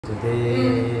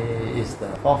Today is the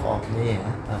 4th of May.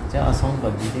 叫阿松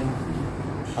continue，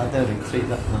他的 retreat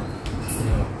了啊。没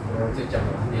有，我就讲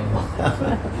完没有吗？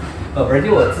而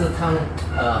且我这趟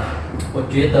我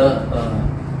觉得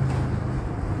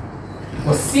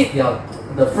我 sit 了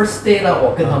the first day 呢，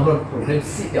我跟他们 program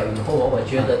sit 了以后，我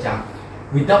觉得讲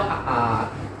without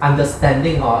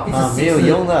understanding 一直没有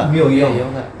用的，没有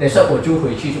用的。等下我就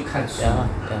回去就看书。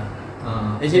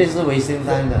而且是微心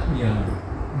态的。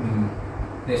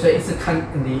对，所以一直看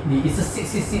你一直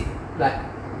sit like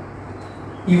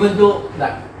even though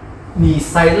like 你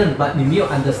silent but 你没有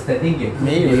understanding 也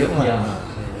没有用啊。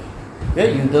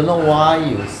Because you don't know why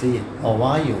you sit or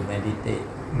why you meditate.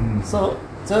 So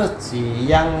这几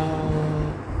样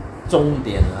重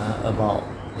点about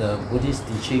the Buddhist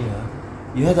teaching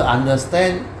you have to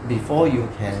understand before you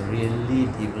can really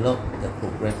develop the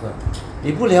progress.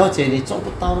 你不了解你做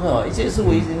不到的，一切是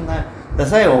微心态。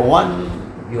That's why I want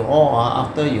you all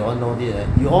after you all know this,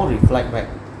 you all reflect back.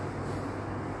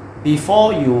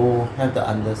 Before you have the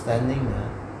understanding,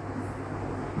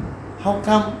 how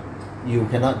come you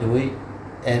cannot do it,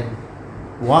 and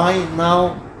why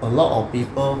now a lot of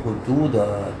people who do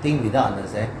the thing without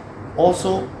understanding,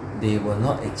 also they will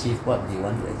not achieve what they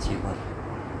want to achieve.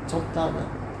 做不到的。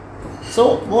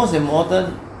So most important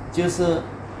就是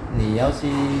你要去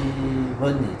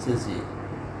问你自己。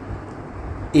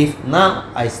If now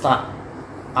I start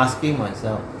asking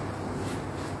myself,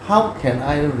 how can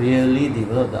I really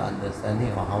develop the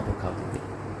understanding of how to cultivate?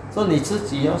 So 你自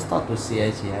己要 start to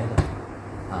写起来的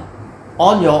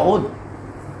on your own.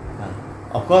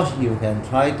 Of course you can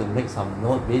try to make some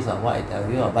note based on what I tell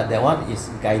you, but that one is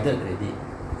guided already.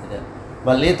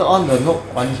 But later on the note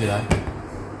关起来。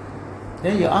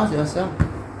Then you ask yourself,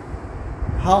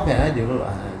 how can I develop?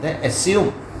 Then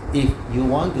assume if you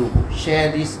want to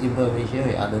share this information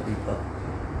with other people,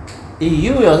 if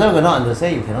you yourself cannot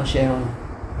understand, you cannot share.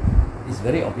 It's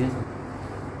very obvious.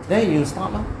 Then you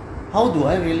start. How do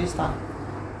I really start?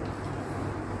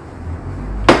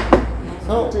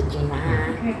 So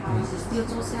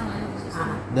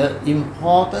the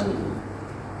important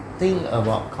thing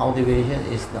about cultivation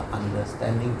is the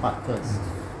understanding part first.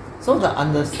 So the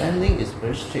understanding is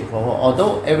very straightforward.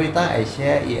 Although every time I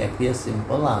share, it appears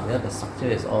simple because the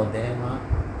structure is all there.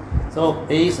 So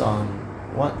based on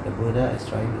what the Buddha is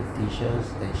trying to teach us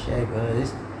and share with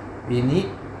us, we need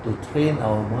to train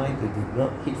our mind to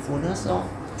develop heedfulness.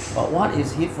 But what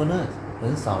is heedfulness?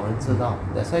 很少人知道.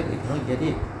 That's why they cannot get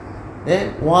it.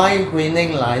 Then why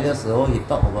Huineng 来的时候 he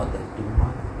talk about the two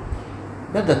mind?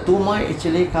 But the two mind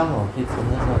actually come from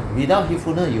heedfulness. Without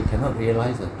heedfulness, you cannot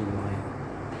realize the two mind.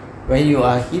 When you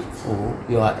are heedful,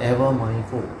 you are ever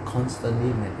mindful,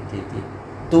 constantly meditating.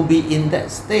 To be in that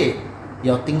state,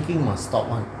 your thinking must stop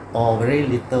or very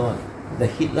little The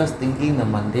heedless thinking, the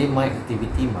mundane mind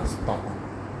activity must stop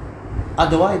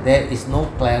Otherwise, there is no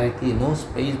clarity, no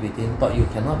space between thought. You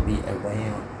cannot be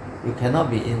aware. You cannot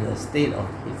be in a state of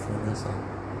heedfulness.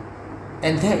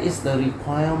 And that is the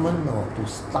requirement to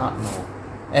start now.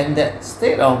 And that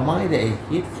state of mind that is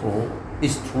heedful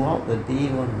is throughout the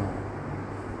day.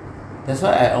 That's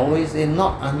why I always say,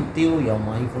 not until your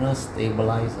mindfulness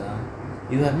stabilizes,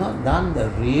 you have not done the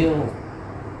real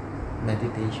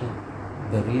meditation,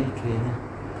 the real training.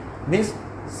 Means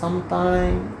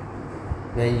sometimes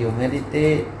when you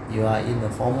meditate, you are in the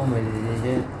formal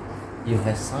meditation, you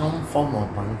have some form of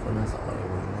mindfulness or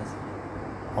awareness,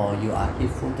 or you are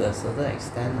heedful to a certain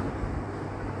extent.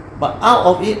 But out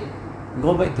of it,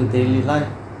 go back to daily life,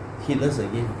 heedless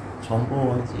again, 重复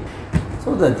忘记.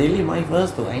 So the daily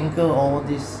mindfulness to anchor all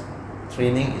this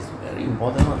training is very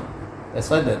important. That's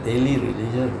why the daily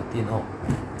religious routine.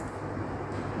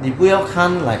 你不要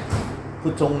看 like 不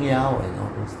重要 and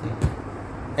all those things.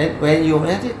 And when you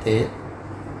meditate,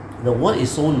 the word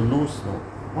is so loose.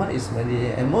 What is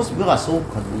meditation? And most people are so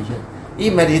conditioned.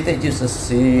 You meditate, just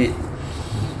sit.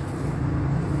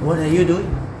 What are you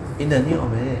doing in the name of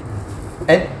meditation?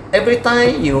 And every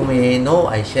time you may know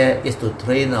I share is to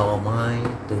train our mind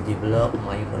to develop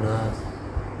mindfulness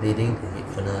leading to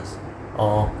heedfulness.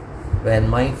 Or when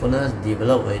mindfulness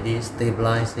develop already,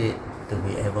 stabilize it to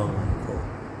be ever mindful.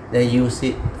 Then use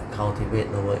it to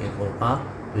cultivate lower eightfold path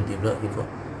to develop heedful.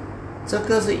 这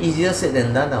个是 easier said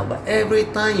than done now. But every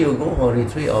time you go for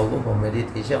retreat or go for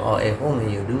meditation or at home when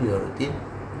you do your routine,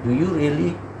 do you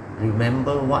really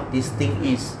remember what this thing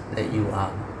is that you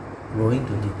are going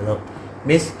to develop?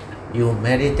 Means you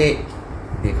meditate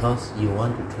because you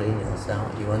want to train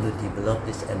yourself, you want to develop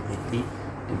this ability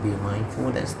to be mindful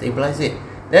and stabilize it.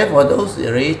 Therefore, those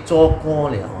already 做过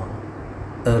了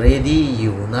already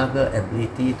you 那个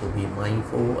ability to be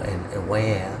mindful and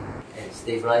aware and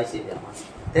stabilize it.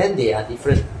 Then they are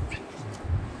different.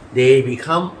 they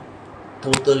become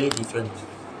totally different.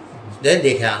 Then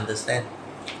they can understand.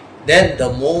 Then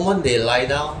the moment they lie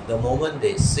down, the moment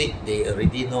they sit, they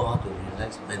already know how to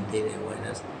relax, maintain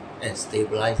awareness, and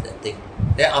stabilize that thing.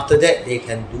 Then after that, they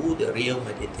can do the real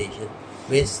meditation.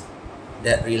 Means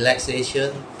that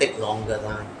relaxation take longer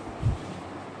time.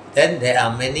 Then there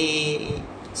are many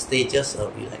stages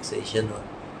of relaxation.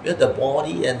 Because the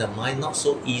body and the mind not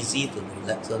so easy to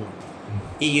relax.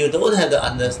 If you don't have the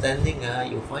understanding,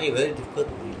 you find it very difficult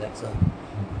to relax.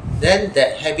 Then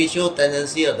that habitual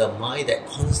tendency of the mind that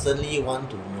constantly want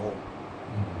to know,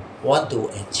 want to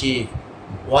achieve,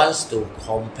 wants to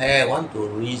compare, want to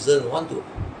reason,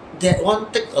 that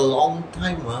one take a long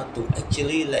time to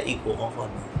actually let it go off.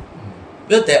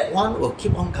 Because that one will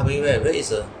keep on coming back. But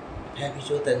it's a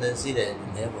habitual tendency that has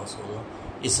been there for so long.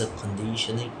 It's a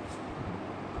conditioning.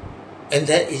 And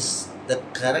that is the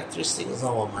characteristics of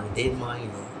our mundane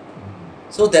mind.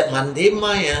 So that mundane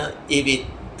mind, if it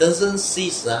doesn't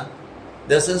cease,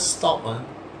 doesn't stop,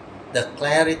 the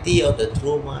clarity of the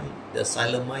true mind, the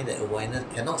silent mind, the awareness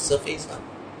cannot surface.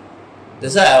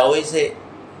 That's why I always say,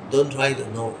 don't try to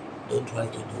know, don't try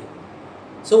to do.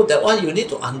 So that one you need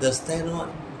to understand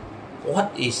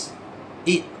what is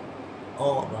it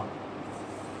all about.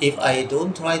 If I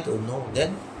don't try to know,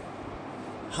 then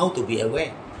how to be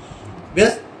aware?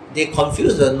 Because they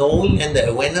confuse the knowing and the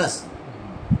awareness.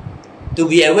 To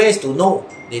be aware is to know,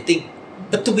 they think.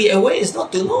 But to be aware is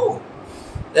not to know.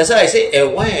 That's why I say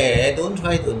aware, don't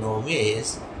try to know,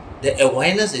 means the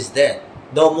awareness is there.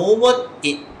 The moment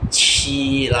it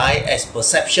as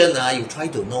perception, you try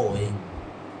to know,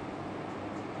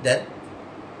 then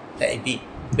let it be.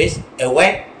 Means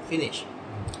aware, finish.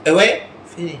 Aware,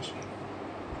 finish.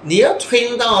 你要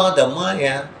train 到 the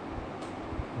mind,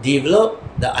 develop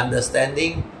the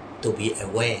understanding to be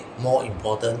aware, more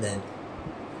important than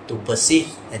to perceive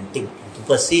and think. To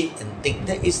perceive and think,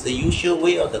 that is the usual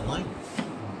way of the mind.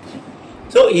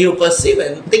 So you perceive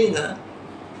and think,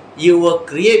 you will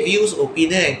create views,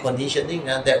 opinion and conditioning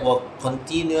that will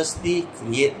continuously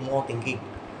create more thinking,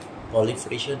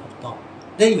 proliferation of thought.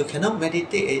 Then you cannot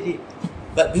meditate at it.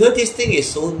 But because this thing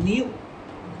is so new,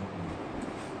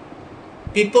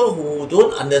 people who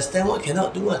don't understand what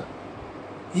cannot do it.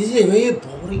 This is very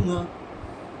boring.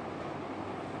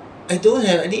 I don't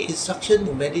have any instruction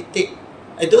to meditate.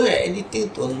 I don't have anything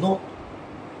to know.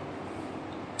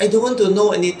 I don't want to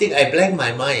know anything. I blank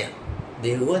my mind.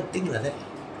 They won't think like that.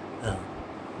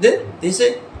 Then they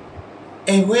say,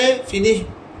 where finish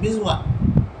means what?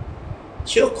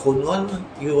 Sure,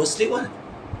 you will sleep one.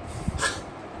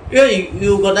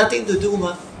 You got nothing to do.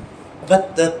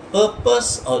 But the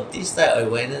purpose of this type of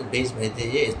awareness-based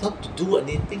meditation is not to do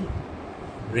anything.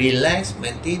 Relax,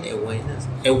 maintain awareness.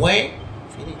 Aware,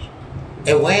 finish.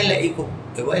 Aware, let it go.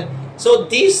 Aware. So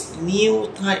this new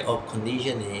type of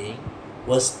conditioning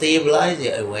will stabilize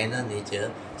your awareness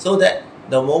nature so that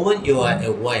the moment you are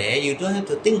aware, you don't have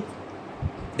to think.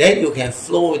 Then you can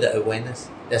flow with the awareness.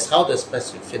 That's how the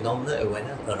specific phenomenal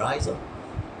awareness arises.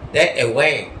 Then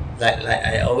aware, like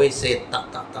I always say,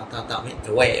 aware.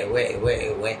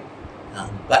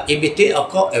 But in between, of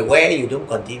course, aware, you don't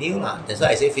continue. That's why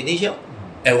I say finish up.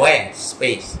 Aware,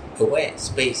 space. Aware,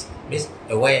 space. Means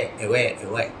aware.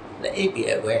 Let it be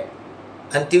aware.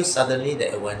 Until suddenly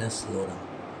the awareness slows down.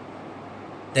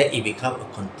 Then it becomes a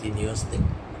continuous thing.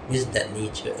 Means that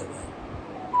nature aware.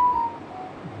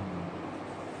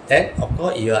 Then, of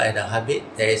course, you are at a habit.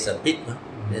 There is a bit.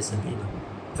 There's a bit.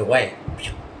 Aware.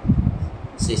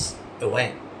 Cease.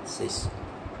 Aware. Cease.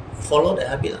 Follow the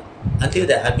habit. Until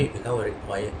the habit becomes very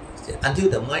quiet. Until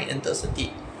the mind enters the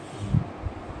deep.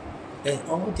 And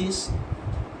all this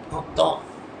not thought.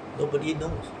 Nobody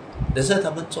knows. That's why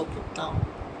他们做不到。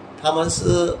他们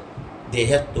是 they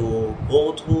have to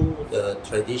go through the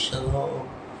traditional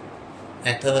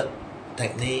method,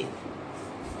 technique,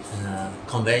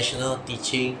 conventional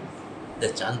teaching, the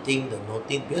chanting, the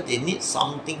noting, because they need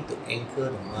something to anchor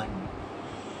the mind.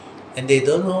 And they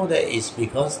don't know that it's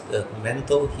because the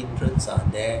mental hindrances are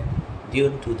there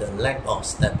due to the lack of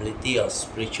stability of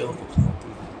spiritual faculty.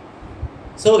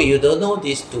 So you don't know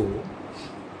these two,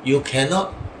 you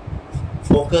cannot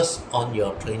focus on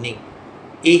your training.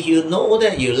 If you know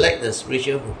that you lack the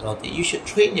spiritual faculty, you should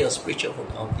train your spiritual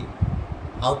faculty.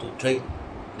 How to train?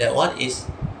 That one is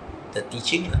the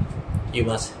teaching. You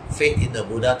must faith in the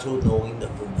Buddha through knowing the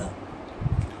Buddha.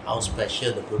 How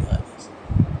special the Buddha is.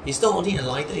 He's not only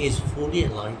enlightened, he's fully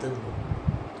enlightened.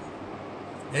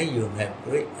 Then you have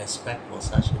great respect for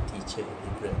such a teacher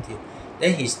and gratitude.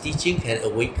 Then his teaching can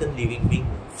awaken living beings,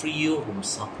 free you from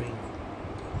suffering.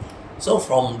 So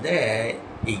from there,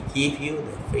 it gives you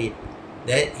the faith.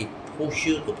 Then it push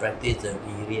you to practice the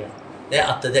virya. Then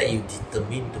after that, you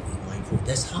determine to be mindful.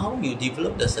 That's how you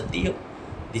develop the sati.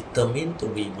 Determined to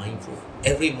be mindful.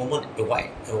 Every moment,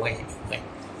 awake.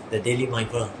 The daily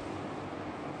mindful.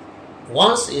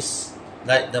 Once it's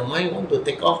like the mind want to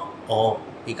take off or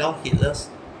become heedless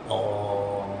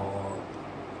or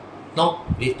not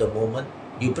with the moment,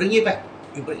 you bring it back.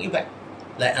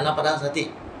 Like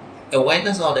anapanasati.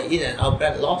 Awareness of the in and out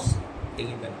breath lost, bring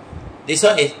it back. This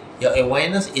one is your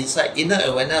awareness inside, inner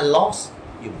awareness lost,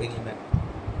 you bring it back.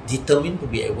 Determined to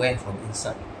be aware from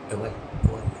inside. Aware.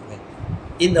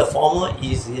 In the former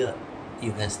easier,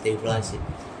 you can stabilize it.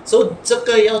 So 这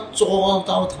个要做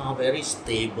到它 very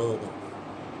stable 的。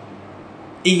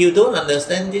If you don't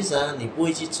understand this 你不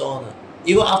会去做的。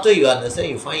Even after you understand,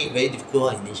 you find it very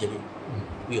difficult initially.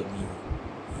 不容易。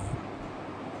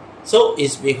So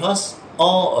it's because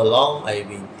all along I've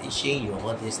been teaching you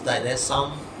all this time. Then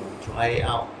some who try it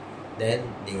out, then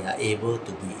they are able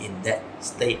to be in that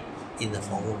state in the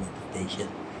formal meditation.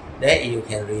 Then you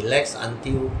can relax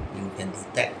until you can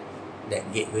detect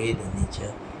that gateway, the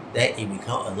nature. Then it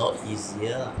becomes a lot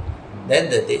easier.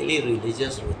 Then the daily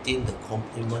religious routine, the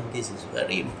complement, this is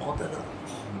very important.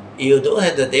 If you don't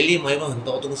have the daily mindful, 很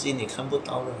多东西你看不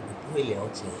到的，你不会了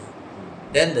解。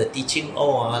Then the teaching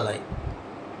all like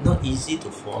not easy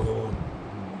to follow.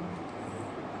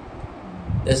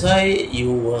 That's why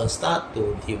you will start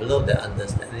to develop the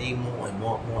understanding more and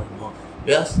more.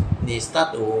 Because 你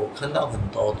start to 看到很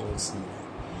多东西。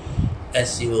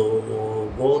As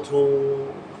you go through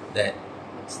that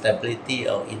stability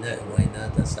of inner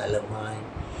awareness, the silent mind,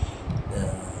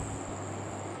 the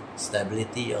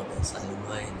stability of the silent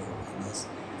mind and the awareness,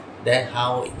 then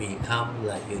how it become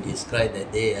like you described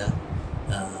that day,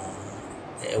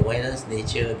 the awareness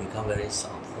nature become very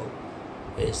subtle.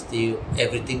 But still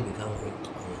everything become very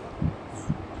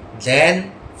quiet.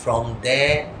 Then from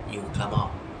there you come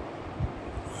out.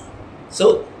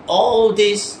 So all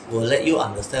this will let you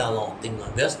understand a lot of things.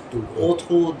 Because to go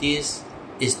through this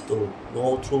is to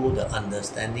go through the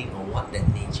understanding of what that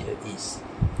nature is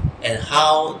and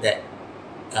how that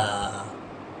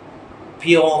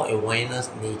pure awareness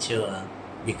nature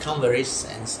become very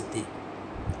sensitive.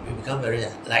 You become very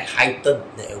like heightened,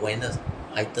 the awareness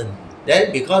heightened.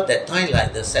 Then because that time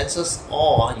like the senses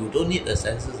all, you don't need the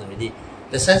senses already.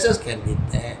 The senses can be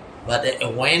there, but the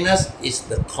awareness is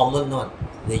the common one,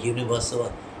 the universal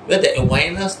one. Where the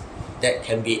awareness that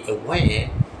can be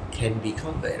aware can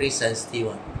become very sensitive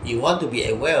one. You want to be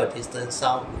aware of distant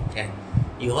sound, you can.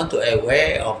 You want to be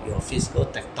aware of your physical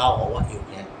tactile or what you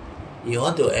can. You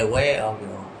want to be aware of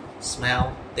your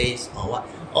smell, taste or what.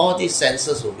 All these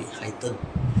senses will be heightened.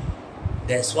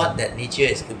 That's what that nature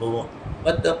is capable of.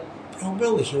 But the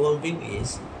problem with human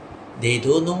beings is they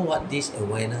don't know what this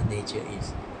awareness nature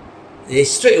is. They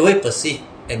straight away perceive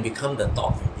and become the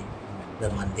thought already, the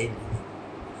mundane.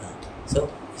 So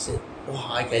he said, wow,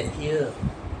 I can hear,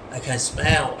 I can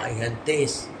smell, I can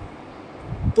taste.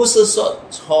 不是说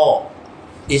错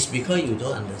it's because you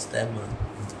don't understand.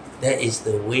 That is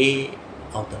the way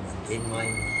of the mundane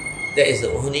mind. That is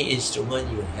the only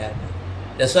instrument you have.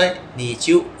 That's why 你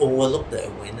就 overlook the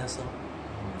awareness.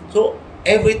 So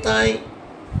every time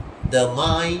the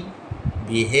mind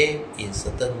behave in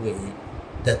certain way,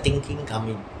 the thinking come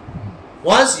in.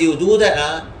 Once you do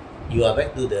that, you are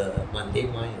back to the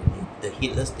mundane mind, the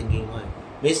heedless thinking mind.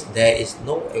 Means there is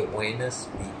no awareness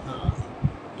behind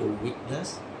to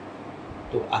witness,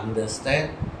 to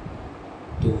understand,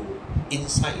 to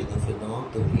insight in the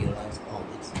phenomenon, to realize all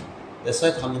this. That's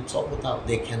why 他们做不到.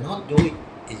 They cannot do it.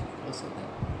 It's because of that.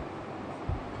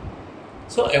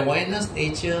 So awareness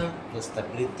nature, the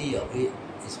stability of it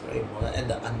is very important, and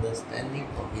the understanding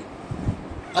of it.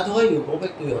 Otherwise, you go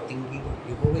back to your thinking.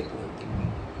 You go back to your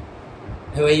thinking.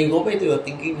 And when you go back to your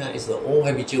thinking, it's the old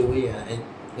habitual way, and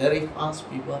very fast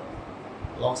people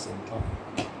lost in thought.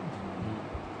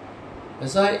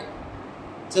 That's why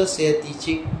这些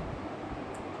teaching,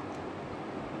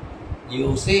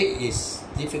 you say it's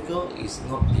difficult, it's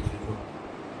not difficult.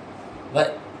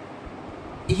 But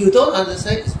if you don't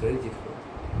understand, it's very difficult.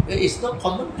 It's not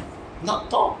common, not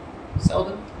taught,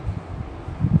 seldom.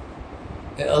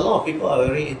 And a lot of people are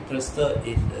very interested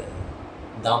in the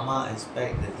Dharma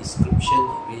aspect, the description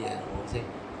of it and all that,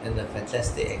 and the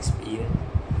fantastic experience.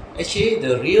 Actually,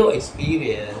 the real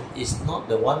experience is not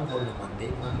the one from the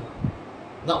mundane mind,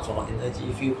 not from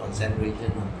energy, field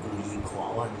concentration,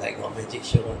 one, like what magic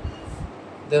show.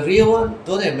 The real one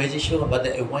don't have magic show, but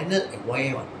the awareness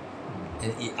aware one,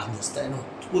 and it understand one.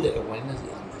 Through the awareness,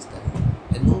 it understand,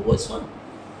 and no words one.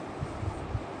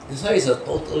 That's why it's a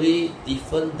totally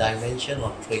different dimension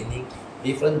of training,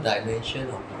 different dimension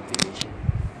of cultivation.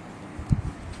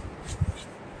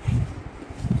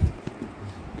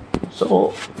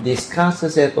 So discuss 这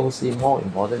些东西 more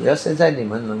important， 因为现在你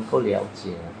们能够了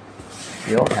解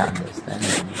 ，you all can understand.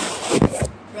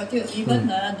 Even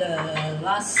the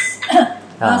last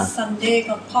Sunday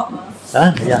talk,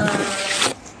 Yeah.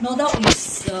 no doubt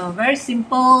it's very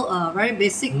simple, very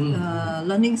basic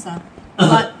learnings.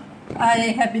 But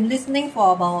I have been listening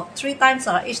for about 3 times.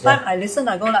 Each time I listen,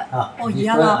 I go like, oh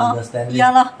yeah lah,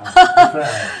 yeah lah.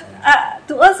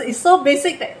 To us, it's so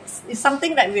basic that it's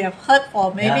something that we have heard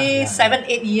for maybe 7,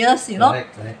 8 years, you know.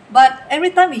 Correct. But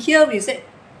every time we hear, we say,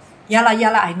 yeah lah,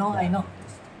 I know.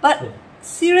 But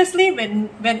seriously,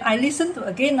 when I listen to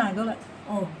again, I go like,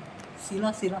 oh,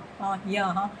 sila,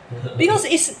 yeah, because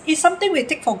it's something we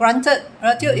take for granted.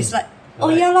 Right? It's like, oh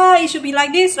yeah lah, it should be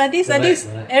like this.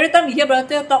 Every time we hear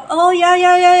Brother talk, oh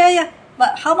yeah.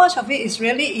 But how much of it is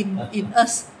really in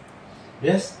us?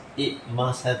 Yes, it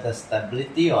must have the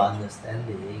stability or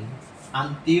understanding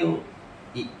until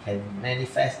it can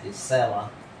manifest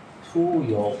itself through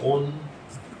your own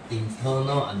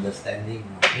internal understanding.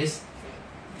 Means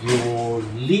you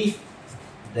live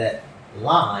that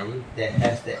life that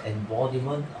has the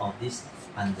embodiment of this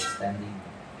understanding.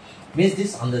 Means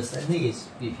this understanding is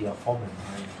with your form and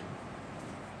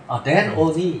mind. Then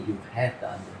only you have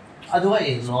the understanding. Otherwise,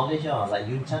 in knowledge, like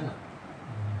Yun Chan,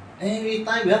 every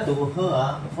time we have to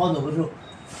her, phone over to,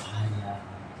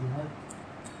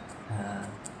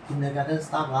 kindergarten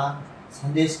stuff,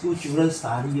 Sunday school children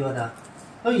study,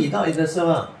 so he not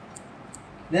interested.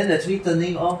 Then the tree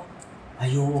turning off, why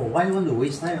you want to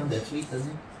waste time on the tree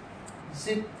turning? He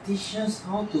said, teach us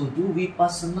how to do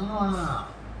vipassana.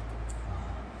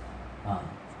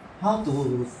 How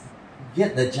to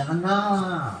get the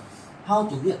jhana, how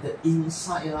to get the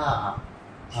insight,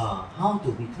 how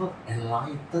to become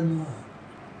enlightened.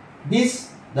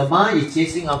 This, the mind is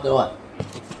chasing after what?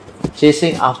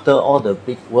 Chasing after all the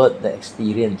big word, the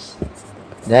experience.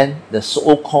 Then the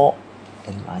so-called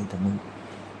enlightenment.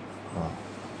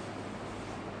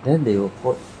 Then they will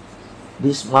put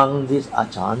this monk, this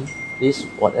achan, this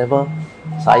whatever,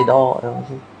 Sayadaw,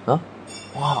 whatever.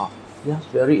 Wow, that's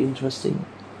very interesting.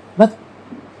 But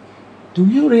do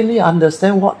you really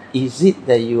understand what is it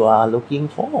that you are looking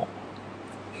for?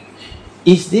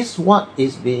 Is this what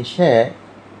is being shared,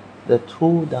 the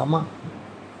true Dharma?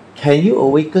 Can you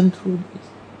awaken through this?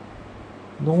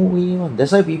 No way one.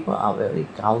 That's why people are very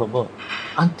gullible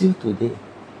until today.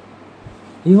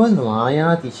 Even the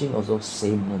Mahayana teaching also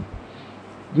same one.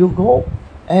 You go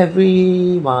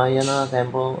every Mahayana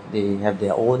temple, they have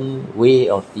their own way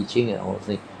of teaching and all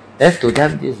things. That's to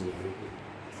them this is very good.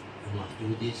 You must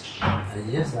do this.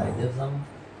 And just like there's some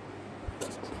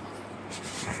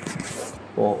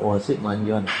was it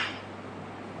Manyan?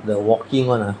 The walking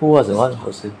one, who was the one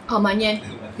who said? Oh, Manyan,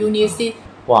 University.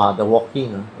 Wow, the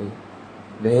walking,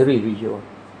 very visual.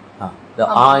 The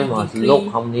eye must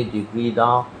look how many degrees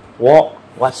down, walk,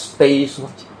 what space,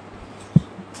 what.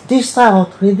 This type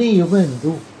of training you go and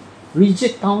do.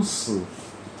 Rigid down.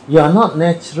 You are not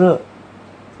natural.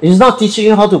 It's not teaching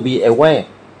you how to be aware.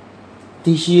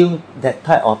 Teaching you that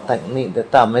type of technique,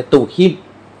 that type of method to him.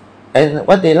 And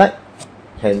what they like?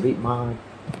 Can read mind,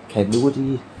 can do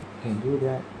this, can do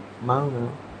that.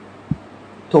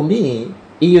 To me,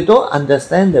 if you don't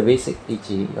understand the basic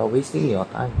teaching, you're wasting your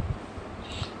time.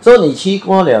 So 你去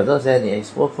过了这些，你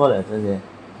explore 过了这些。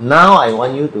Now I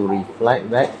want you to reflect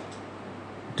back.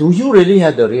 Do you really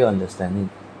have the real understanding?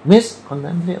 Miss,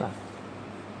 contemplate lah.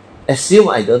 Assume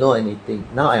I don't know anything.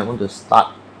 Now I want to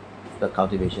start the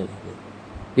cultivation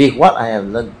with what I have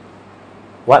learned,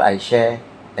 what I share,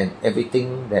 and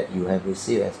everything that you have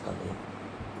received as content.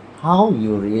 How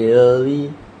you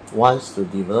really wants to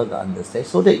develop the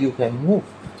understanding so that you can move,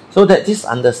 so that this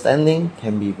understanding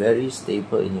can be very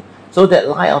stable in you. So that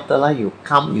life after life you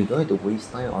come, you don't have to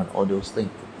waste time on all those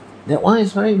things. That one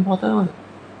is very important one.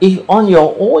 If on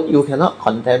your own you cannot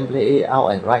contemplate it out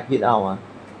and write it out,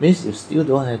 means you still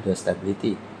don't have the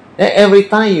stability. Then every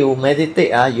time you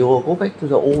meditate, you will go back to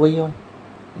the old way one.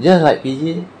 Just like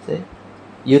PG said,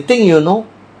 you think you know,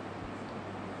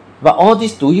 but all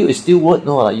this to you is still word,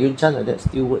 no, like Yun Chan like that,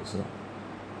 still words. No?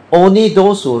 Only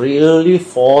those who really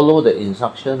follow the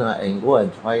instruction and go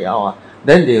and try it out,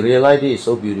 then they realize it is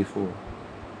so beautiful.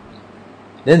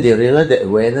 Then they realize that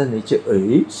awareness nature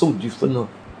is so different.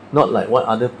 Not like what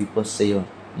other people say.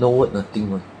 No word,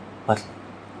 nothing. But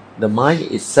the mind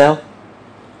itself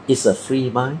is a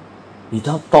free mind.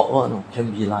 Without thought,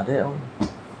 can be like that.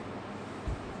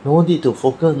 No need to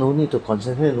focus, no need to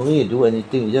concentrate, no need to do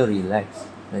anything. You just relax,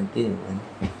 maintain, and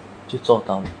就做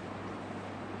到了。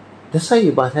That's why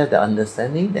you must have the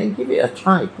understanding, then give it a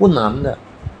try. 不难的。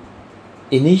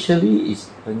Initially is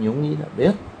很容易的，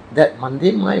 that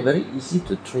mundane mind very easy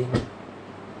to train.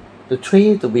 To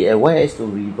train to be aware is to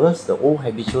reverse the old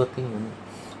habitual thing,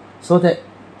 so that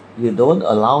you don't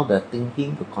allow the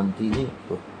thinking to continue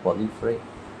to proliferate.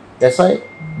 That's why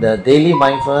the daily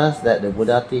mindfulness that the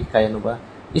Buddha teach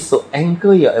is to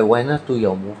anchor your awareness to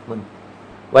your movement.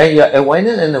 When your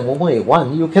awareness and the movement is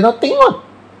one, you cannot think one.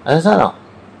 Understand or not?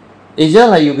 It's just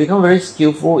like you become very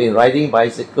skillful in riding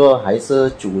bicycle, 还是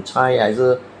煮菜，还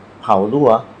是跑路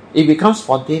啊, it becomes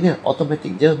spontaneous,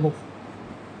 automatic, just move.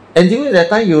 And during that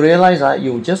time, you realize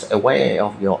you just aware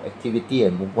of your activity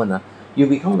and movement. You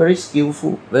become very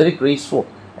skillful, very graceful,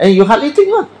 and you hardly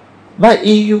think one. But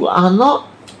if you are not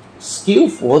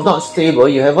skillful, not stable,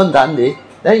 you haven't done this,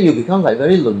 then you become like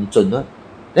very 论准.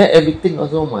 Then everything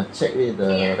also must check with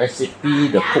the recipe,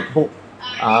 the cookbook.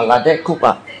 Like that cook.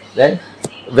 Then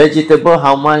vegetable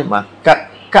how much must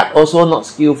cut also not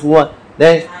skillful.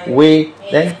 Then weigh,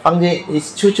 then 放进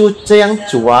is 就这样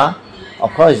煮啊。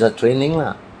Of course, it's a training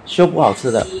啦，修不好吃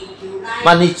的。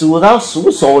但你煮到熟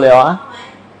手了啊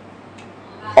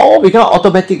 ，all become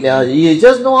automatic 了。You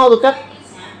just know how to cut.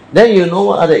 Then you know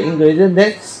what are the ingredients.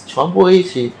 Then 全部一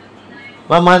起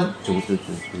慢慢煮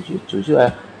出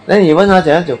来。Then 你问他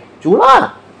怎样煮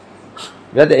啦。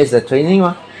That is the training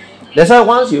嘛。That's why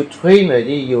once you train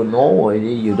already, you know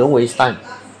already, you don't waste time.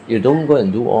 You don't go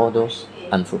and do all those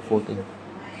unfruitful things.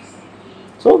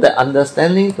 So the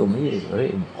understanding to me is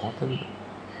very important.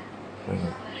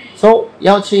 So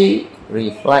要去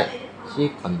reflect,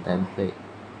 去 contemplate.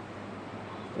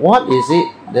 What is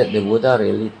it that the Buddha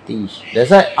really teach?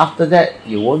 That's why after that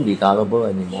you won't be gullible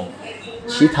anymore.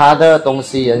 其他的东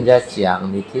西人家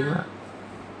讲你听啊，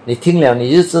你听了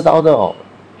你就知道的哦。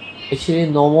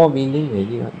Actually, no more meaning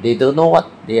already. They don't know what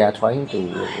they are trying to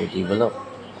develop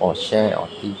or share or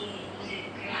teach.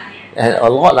 And a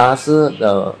lot是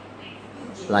the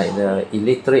like the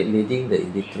illiterate leading the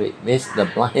illiterate, means the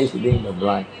blind leading the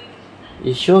blind.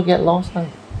 You sure get lost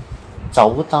找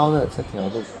不到的这条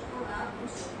路。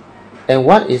And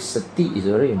what is sati is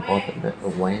very important. The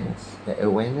awareness. The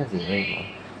awareness is very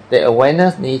important. The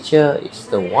awareness nature is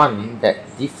the one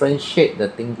that differentiates the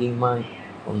thinking mind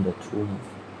from the true mind.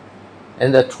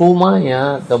 And the true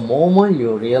mind, the moment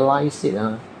you realize it,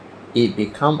 it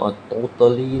becomes a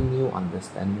totally new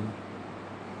understanding.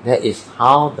 That is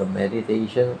how the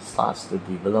meditation starts to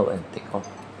develop and take off.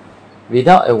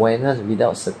 Without awareness,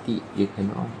 without sati, you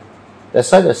cannot.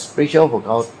 That's why the spiritual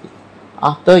faculty,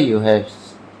 after you have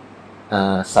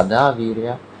saddha,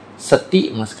 virya,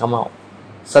 sati must come out.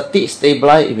 Sati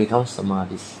stabilize, it becomes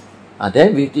samadhi.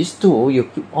 Then with these two, you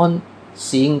keep on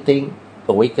seeing things,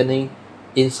 awakening,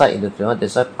 insight in the field.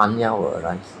 That's why panya will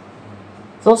arise.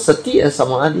 So sati and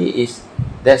samadhi is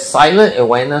that silent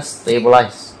awareness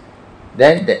stabilized.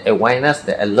 Then the awareness,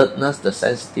 the alertness, the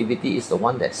sensitivity is the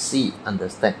one that see,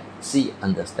 understand.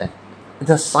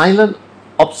 The silent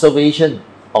observation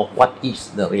of what is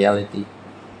the reality.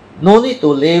 No need to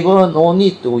label, no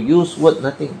need to use word,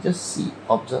 nothing. Just see,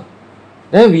 observe.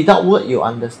 Then without word you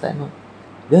understand.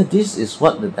 Then this is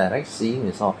what the direct seeing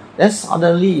is all. Then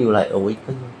suddenly you like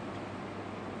awaken.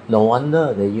 No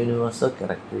wonder the universal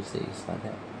characteristic is like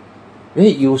that.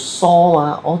 When you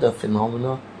saw all the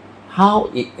phenomena, how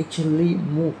it actually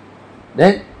moves.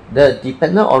 Then the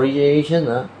dependent origination,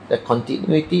 the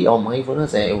continuity of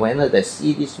mindfulness and awareness that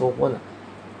see this movement,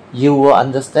 you will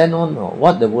understand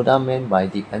what the Buddha meant by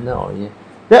dependent origination.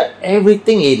 That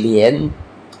everything is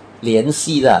联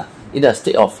系的 in a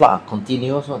state of flow,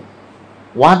 continuous one.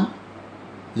 One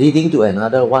leading to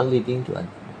another, one leading to another.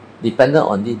 Dependent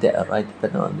on this, that arise,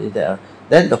 dependent on this, that arise.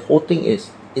 Then the whole thing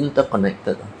is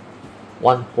interconnected.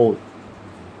 One whole.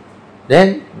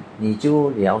 Then 你就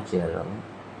了解了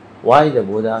why the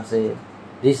Buddha say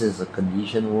this is a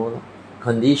conditioned world.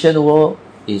 Conditioned world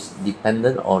is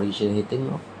dependent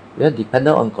originating. We are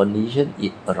dependent on condition,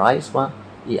 it arises,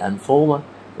 it unfolds.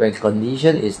 When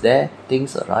condition is there,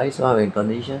 things arise. When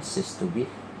condition cease to be,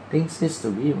 things cease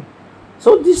to be.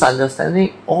 So this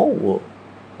understanding all will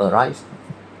arise.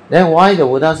 Then why the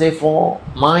Buddha say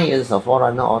mind is a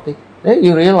forerunner of things? Then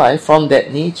you realize from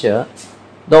that nature,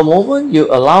 the moment you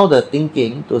allow the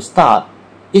thinking to start,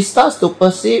 it starts to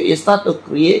perceive, it starts to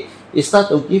create, it starts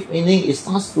to give meaning, it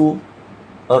starts to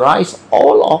arise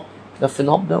all of the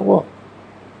phenomenal world.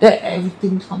 Then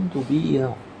everything comes to be,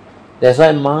 That's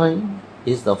why mind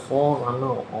is the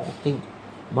forerunner of all things.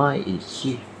 Mind is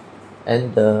chief.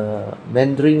 And the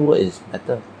Mandarin word is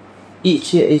better. 一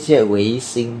切唯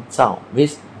心造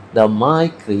means the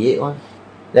mind create one.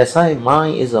 That's why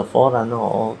mind is a forerunner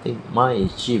of all things. Mind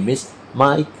is chief means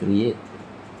mind create.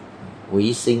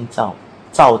 唯心造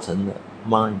造成的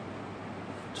mind,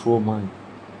 true mind.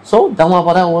 So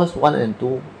Dhammapada verse 1 and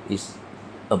 2 is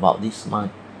about this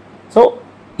mind. So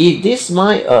if this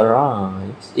mind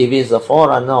arises, if it's the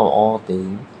forerunner of all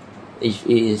things, if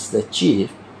it is the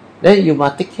chief, then you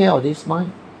must take care of this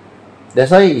mind.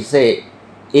 That's why he say,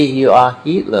 if you are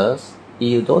heedless, if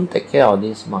you don't take care of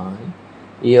this mind,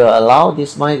 you allow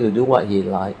this mind to do what he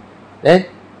like, then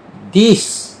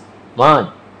this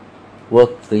mind will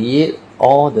create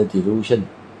all the delusion,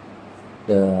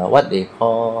 the what they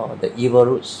call the evil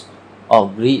roots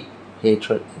of greed,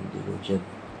 hatred, and delusion.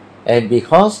 And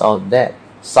because of that,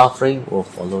 suffering will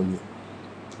follow you.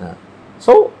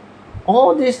 So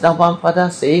all this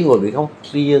Dhammapada saying will become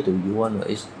clear to you.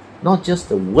 It's not just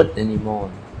the word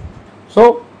anymore.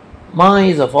 So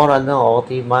mind is a forerunner of all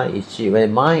things, mind is chief.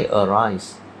 When mind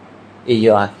arises, if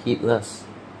you are heedless,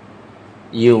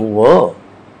 you will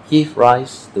give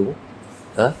rise to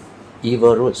the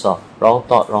evil roots of wrong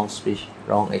thought, wrong speech,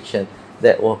 wrong action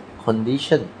that will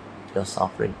condition your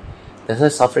suffering. That's why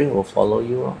suffering will follow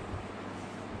you.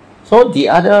 So the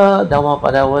other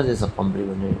Dhammapada words is a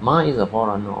complementary. Mind is a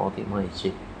forerunner of all things, mind is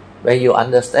chief. When you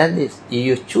understand this, if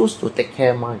you choose to take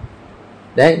care of mind,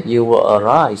 then you will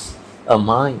arise a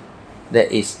mind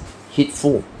that is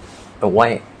heedful,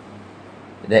 aware,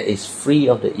 that is free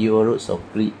of the evil roots of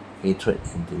greed, hatred,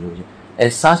 and delusion.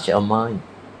 And such a mind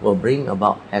will bring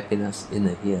about happiness in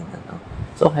the here and now.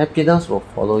 So happiness will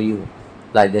follow you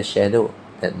like the shadow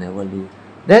that never leaves.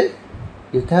 Then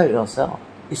you tell yourself,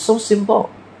 it's so simple.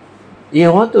 If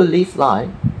I want to live life,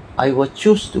 I will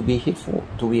choose to be heedful,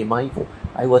 to be mindful.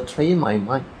 I will train my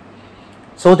mind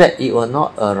so that it will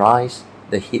not arise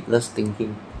the heedless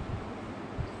thinking.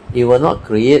 It will not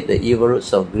create the evil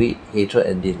roots of greed, hatred,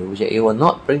 and delusion. It will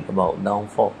not bring about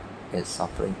downfall and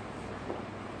suffering.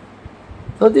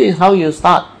 So this is how you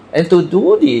start. And to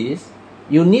do this,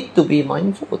 you need to be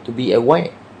mindful, to be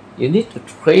aware. You need to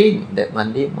train that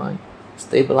mundane mind,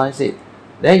 stabilize it.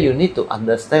 Then you need to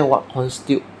understand what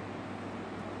constitutes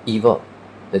evil,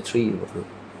 the three evil roots.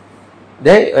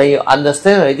 Then when you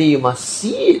understand already, you must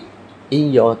see it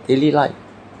in your daily life,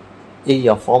 in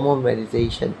your formal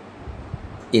meditation,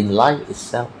 in life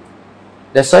itself.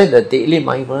 That's why the daily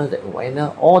mindfulness, the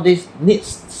awareness, all this needs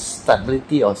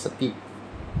stability or sati.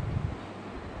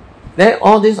 Then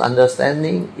all this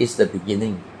understanding is the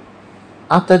beginning.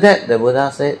 After that, the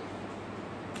Buddha said,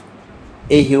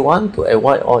 if you want to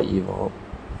avoid all evil,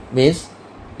 means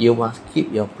you must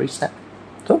keep your precept.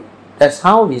 So that's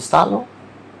how we start. No?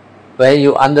 When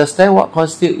you understand what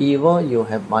constitutes evil, you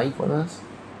have mindfulness,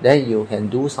 then you can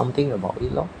do something about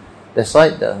it. No? That's why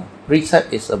the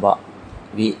precept is about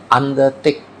we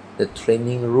undertake the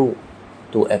training rule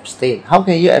to abstain. How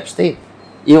can you abstain?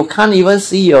 You can't even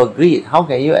see your greed. How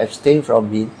can you abstain from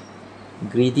being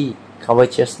greedy,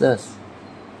 covetousness,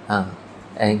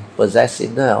 and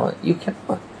possessiveness? You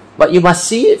cannot. But you must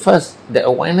see it first. The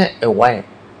awareness, aware.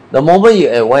 The moment you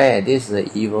aware, this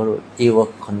is the evil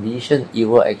condition,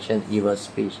 evil action, evil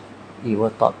speech, evil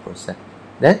thought process.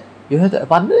 Then you have to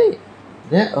abandon it.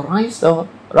 Then arise the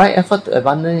right effort to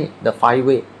abandon it, the 5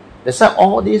 ways. That's why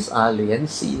all these are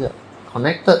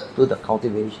connected to the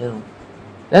cultivation.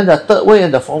 Then the 3rd way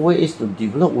and the 4th way is to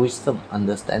develop wisdom,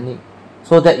 understanding,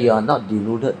 so that you are not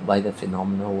deluded by the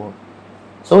phenomenal world.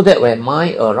 So that when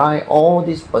mind arises, all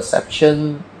these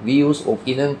perception, views,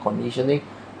 opinion, conditioning,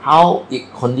 how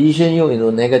it conditions you into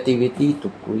negativity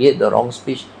to create the wrong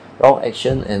speech, wrong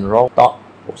action, and wrong thought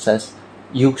process,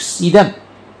 you see them.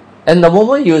 And the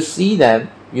moment you see them,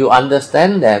 you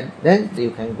understand them, then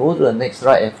you can go to the next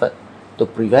right effort to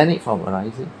prevent it from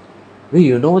arising. Well,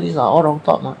 you know these are all wrong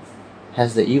thoughts, man.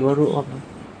 Has the evil root of them.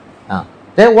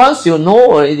 Then once you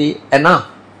know already enough,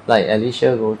 like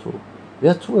Alicia go through,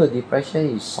 you're through a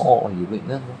depression, you saw or you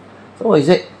witness. So is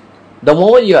it the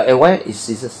moment you are aware, it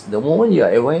ceases. The moment you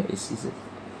are aware, it ceases.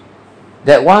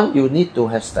 That one you need to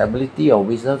have stability or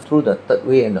wisdom through the 3rd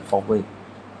way and the 4th way.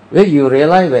 Where you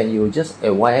realize when you just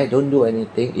aware, don't do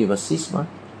anything, it will cease.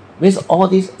 Means all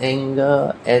this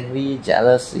anger, envy,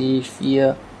 jealousy,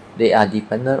 fear, they are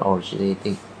dependent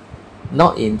originating,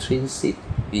 not intrinsic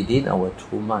within our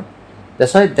true mind.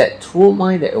 That's why that true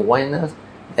mind, that awareness,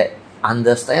 that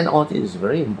understand all this is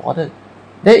very important.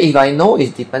 Then if I know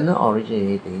it's dependent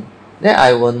originating, then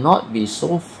I will not be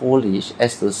so foolish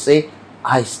as to say,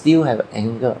 I still have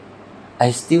anger,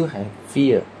 I still have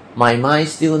fear, my mind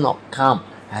still not calm,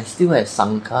 I still have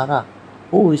sankhara.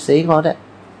 Who is saying all that?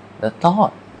 The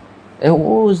thought. And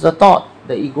who is the thought?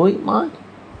 The egoic mind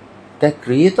that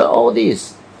created all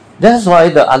this. That's why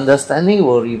the understanding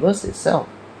will reverse itself.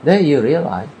 Then you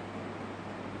realize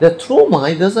the true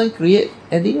mind doesn't create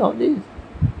any of this.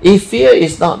 If fear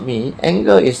is not me,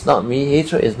 anger is not me,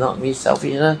 hatred is not me,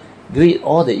 selfishness, greed,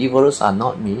 all the evils are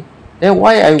not me, Then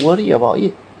why I worry about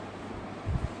it?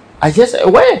 I just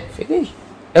aware, finish.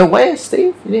 Aware,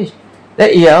 stay, finish.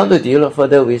 Then if I want to develop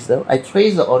further wisdom, I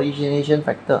trace the origination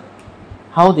factor.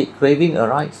 How did craving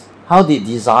arise? How did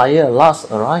desire, lust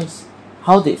arise?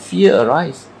 How did fear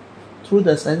arise? Through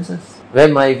the senses.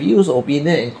 When my views,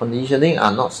 opinion and conditioning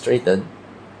are not straightened,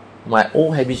 my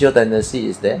old habitual tendency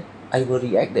is there, I will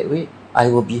react that way. I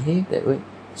will behave that way.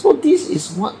 So this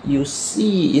is what you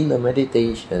see in the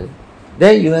meditation.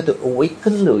 Then you have to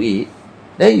awaken to it.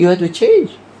 Then you have to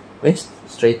change.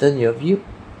 Straighten your view.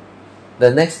 The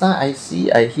next time I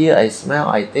see, I hear, I smell,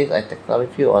 I taste, I tactile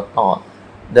feel or thought,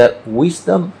 the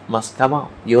wisdom must come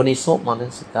out. Yoniso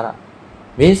manasikara.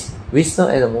 Means wisdom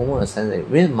at the moment of sense.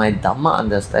 Means my Dhamma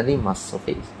understanding must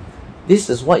surface. This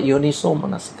is what Yoniso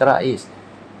manasikara is.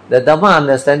 The Dhamma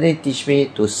understanding teach me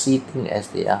to see things as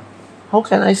they are. How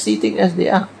can I see things as they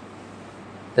are?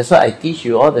 That's why I teach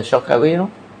you all the shortcut way.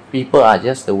 People are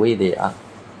just the way they are.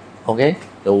 Okay?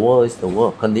 The world is the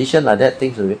world. Condition like that,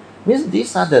 things will be. Means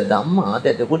these are the Dhamma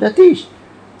that the Buddha teach.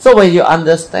 So when you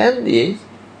understand this,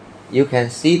 you can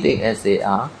see things as they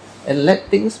are and let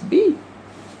things be.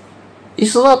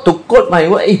 It's not to quote my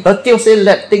word. But you say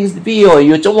let things be or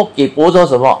you just keep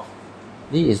about.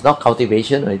 This is not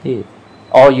cultivation already.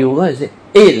 Or you go and say,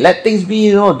 hey, let things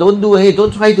be, don't do it,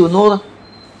 don't try to know.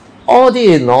 All this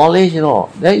is knowledge,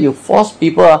 Then you force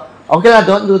people, okay,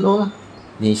 don't do no.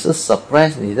 你是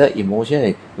suppress 你的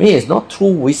emotion. Mean it's not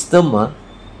true wisdom.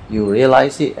 You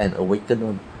realize it and awaken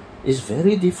on. It's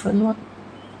very different one.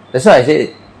 That's why I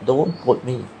say, don't quote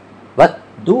me. But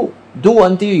do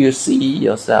until you see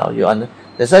yourself.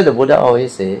 That's why the Buddha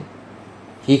always say,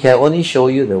 he can only show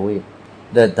you the way.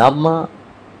 The Dhamma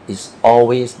is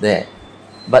always there.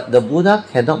 But the Buddha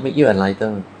cannot make you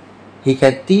enlightened. He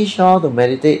can teach you how to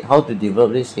meditate, how to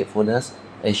develop this hatefulness,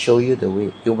 and show you the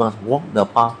way. You must walk the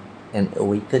path and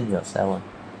awaken yourself.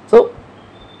 So,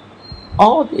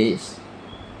 all this,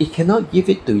 it cannot give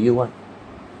it to you.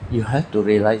 You have to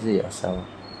realize it yourself.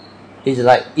 It's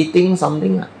like eating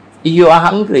something. If you are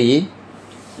hungry,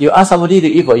 you ask somebody to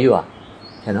eat for you.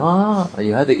 Cannot.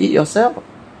 You have to eat yourself.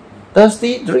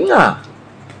 Thirsty, drink.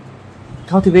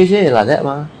 Cultivation is like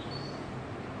that.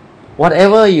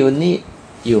 Whatever you need,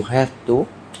 you have to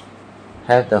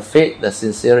have the faith, the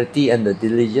sincerity, and the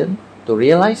diligence to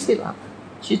realize it.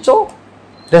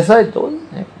 That's why don't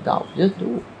have doubt, just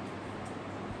do.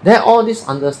 Then all this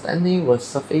understanding will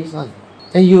surface on.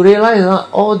 And you realize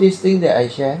all these things that I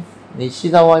share, 你去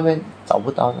到外面找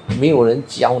不到的，没有人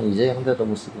教你这样的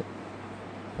东西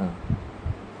的。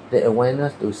The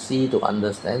awareness to see, to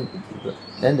understand,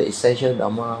 then the essential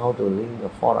Dhamma, how to link the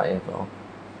four right,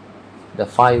 the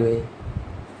five way.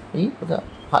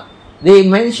 They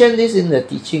mention this in the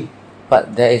teaching,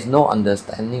 but there is no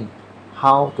understanding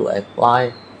how to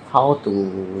apply, how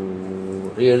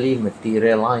to really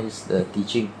materialize the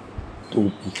teaching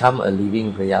to become a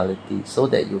living reality so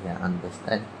that you can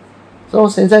understand. So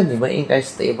现在你们应该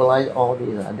stabilize all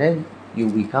this, then you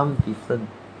become different.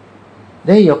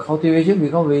 Then your cultivation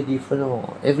become very different.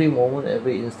 Every moment,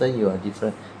 every instant you are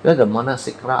different. Because the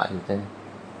manasikara is there.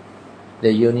 The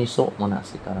yoniso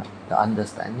manasikara, the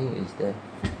understanding is there.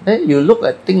 Then you look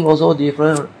at things also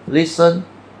different, listen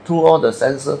through all the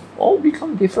senses, all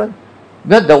become different.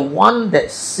 But the one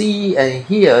that see and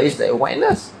hear is the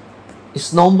awareness.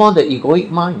 It's no more the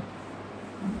egoic mind.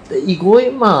 The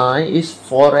egoic mind is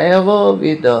forever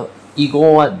with the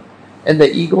ego one. And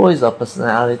the ego is the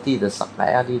personality, the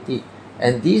subjectivity.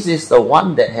 And this is the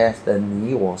one that has the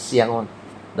ni wo xiang one,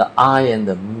 the I and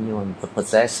the me one, the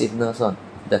possessiveness one,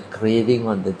 the craving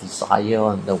one, the desire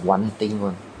one, the wanting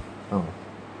one.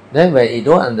 Then when you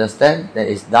don't understand, there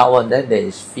is that one, then there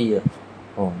is fear.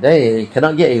 Then he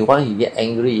cannot get what he want, he get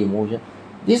angry emotion.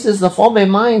 This is the form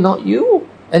and mind, not you.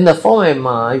 And the form and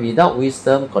mind without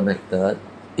wisdom connected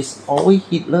is always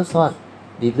heedless one.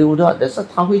 你溜到，但是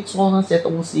他会做那些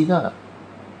东西的。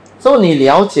So 你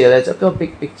了解了这个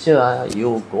big picture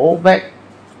you go back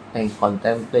and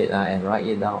contemplate and write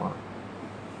it down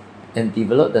and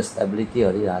develop the stability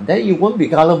of it then you won't be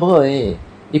gullible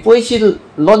你不会去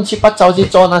乱七八糟去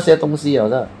做那些东西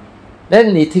的。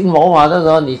Then 你听佛法的时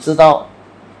候，你知道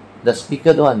the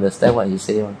speaker don't understand what he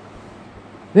say one.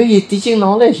 When he's teaching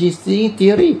knowledge, he's teaching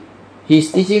theory.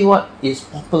 He's teaching what is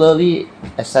popularly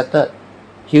accepted,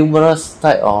 humorous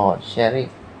type of sharing.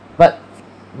 But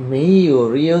没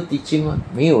有 real teaching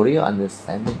没有 real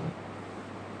understanding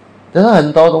但是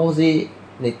很多东西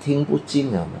你听不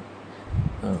进了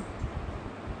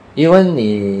因为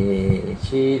你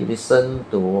去 listen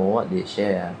to what they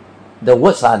share the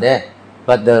words are there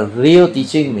but the real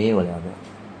teaching 没有了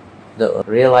的 the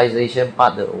realization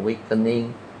part, the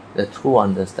awakening, the true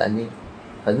understanding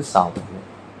很少的，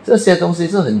这些东西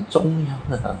是很重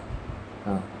要的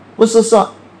不是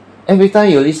说 every time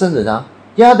you listen to them,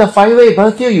 yeah, the 5 way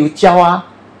virtue 有教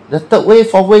the 3rd way,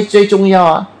 4th way 最重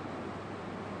要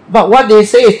but what they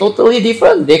say is totally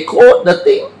different. They quote the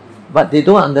thing, but they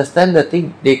don't understand the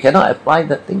thing. They cannot apply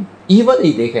the thing. Even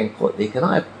if they can quote, they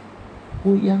cannot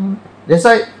不一样。That's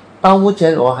why 到目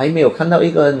前我还没有看到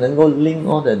一个人能够 link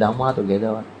all the Dhamma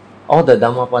together. All the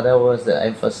Dhammapada words, the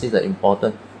emphasis, the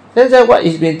important. 现在 what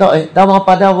is being taught,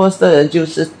 Dhammapada words 的人就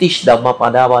是 teach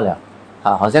Dhammapada 罢了，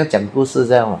好像讲故事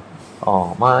这样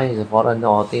mind is important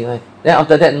or thing. Then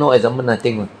after that, no example,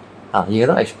 nothing. You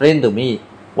cannot explain to me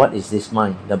what is this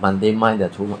mind, the mundane mind, the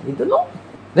true mind. You don't know.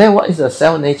 Then what is the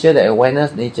self nature, the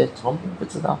awareness nature? 从不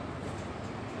知道。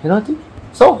You know,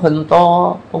 so 很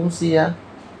多东西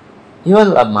even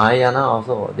like Mahayana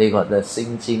also, they got the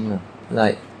心经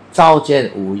like 照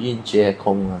见五蕴皆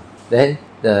空Then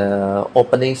the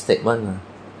opening statement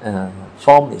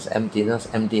form is emptiness,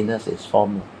 emptiness is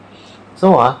form.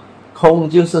 So 空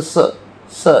就是色，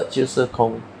色就是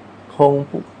空，空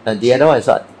不the other one is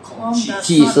what?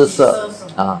 即是色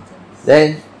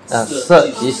then 色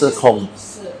即是空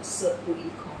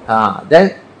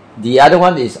then the other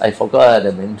one is I forgot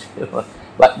the name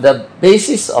but the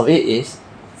basis of it is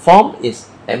form is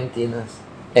emptiness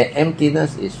and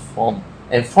emptiness is form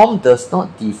and form does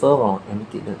not differ from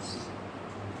emptiness.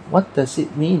 What does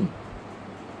it mean?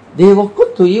 They will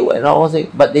put to you and all things,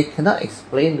 but they cannot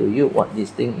explain to you what this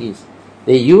thing is.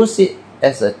 They use it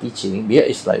as a teaching because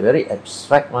it's like very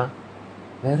abstract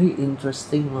very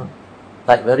interesting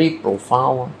like very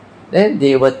profound Then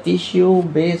they will teach you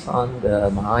based on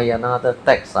the Mahayana the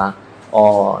text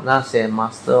or 那些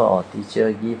master or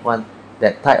teacher give one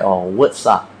that type of words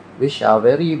which are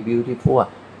very beautiful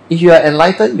If you are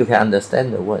enlightened, you can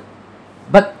understand the word.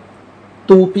 But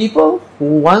to people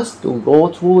who wants to go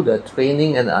through the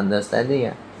training and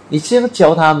understanding 你这样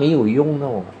教他没有用的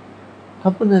他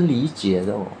不能理解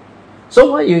的So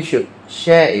what you should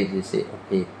share is you say,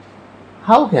 okay,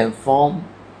 how can form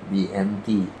be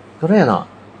empty? Correct or not?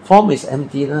 Form is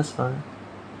emptiness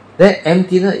Then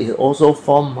emptiness is also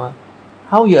form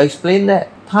How you explain that?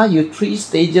 它有 3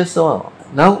 stages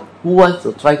Now who wants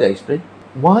to try to explain?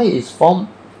 Why is form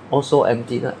also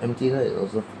emptiness? Emptiness is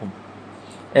also form.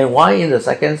 And why in the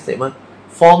second statement,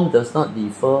 form does not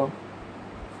differ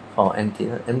from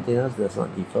emptiness, emptiness does not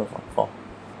differ from form.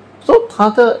 So 它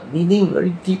的 meaning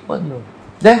very deep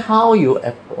Then how you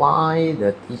apply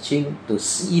the teaching to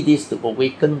see this, to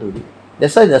awaken to it?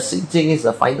 That's why the Sijing is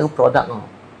the final product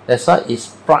That's why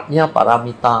it's Prajna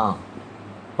Paramita,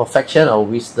 perfection of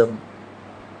wisdom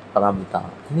Paramita.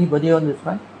 Anybody want to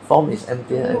try? Form is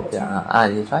empty.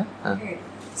 You try?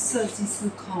 色即是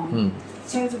空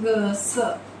在这个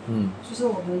色就是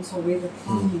我们所谓的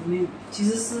空里面其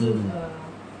实是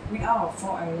made out of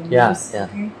 4 elements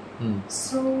okay?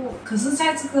 So 可是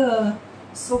在这个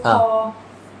so called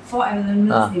 4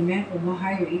 elements 里面我们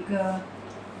还有一个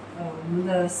我们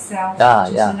的 self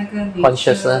就是那个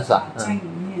nature 在里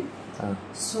面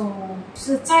So 就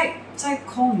是在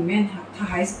空里面它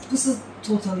还是不是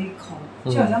totally 空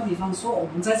就好像比方说我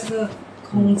们在这个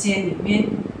空间里面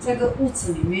在这个屋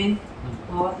子里面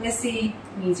let's say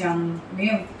你讲没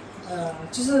有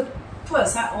就是 put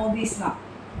aside all this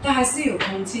但还是有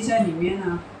空气在里面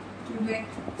对不对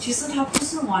其实它不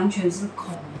是完全是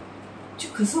空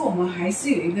可是我们还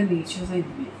是有一个 nature 在里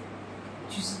面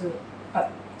就是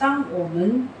当我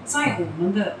们在我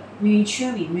们的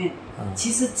nature 里面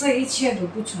其实这一切都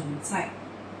不存在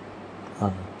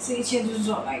这一切就是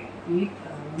说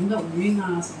我们的五蕴什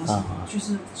么什么就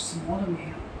是什么都没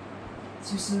有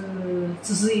就是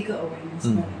只是一个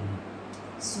awareness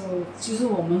So 就是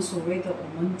我们所谓的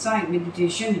我们在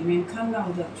meditation 里面看到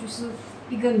的就是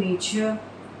一个 nature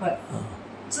but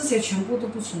这些全部都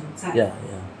不存在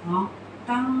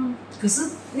可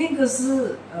是那个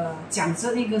是讲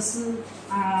着那个是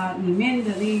里面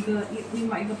的那个另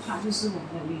外一个 part 就是我们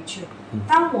的 nature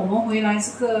当我们回来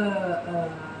这个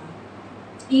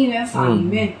因缘法里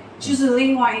面就是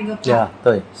另外一个 part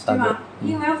对吗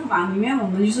因缘法里面我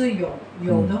们就是有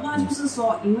的话就是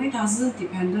说因为它是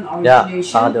dependent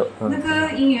origination 那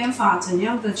个因缘法怎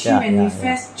样的去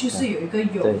manifest 就是有一个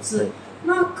有字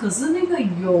那可是那个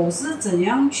有是怎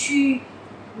样去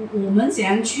我们怎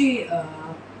样去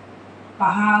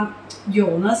把它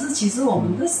有呢是其实我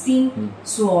们的心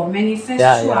所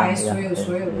manifest 出来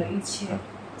所有的一切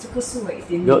这个是我一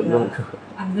点点的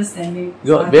understanding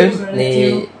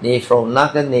你 from 那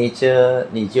个 nature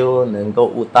你就能够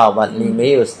悟到 but 你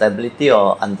没有 stability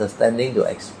or understanding to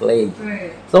explain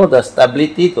对 so the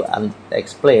stability to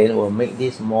explain will make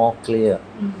this more clear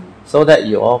so that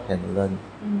you all can learn.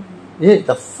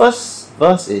 The first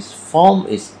verse is form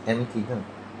is emptiness.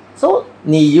 So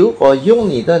你如果用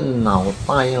你的脑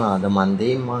袋啊的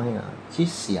mundane mind 啊去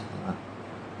想啊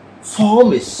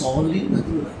 ，form is solid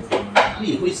哪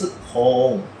里会是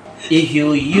空 ？If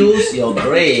you use your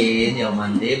brain, your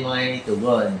mundane mind to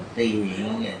go and think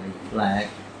and reflect,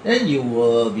 then you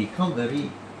will become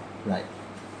very like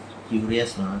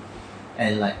curious,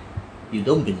 and like you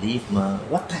don't believe,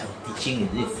 what type of teaching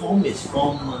is it? Form is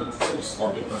form, so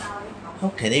solid, how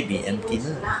can it be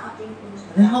emptiness?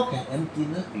 Then how can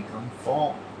emptiness become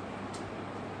form?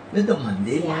 Then the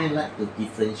mundane mind like to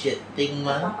differentiate things,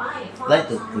 like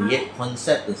to create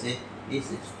concept to say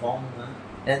this is form,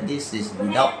 and this is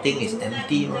without thing is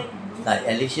empty. Like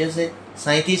Alicia said,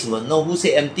 scientists will know who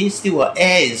say empty, still got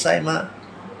air inside.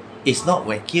 It's not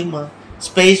vacuum.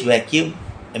 Space vacuum,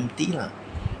 empty.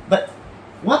 But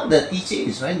what the teacher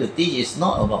is trying to teach is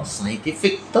not about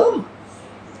scientific term.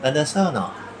 Understand or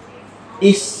not?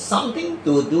 It's something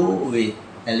to do with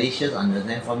Alicia's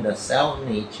understanding from the self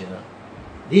nature.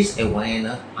 This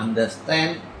awareness,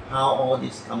 understand how all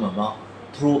this come about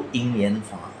through yin yang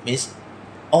form. Means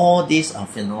all these are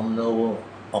phenomenal world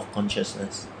of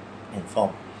consciousness and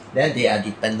form. Then they are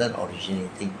dependent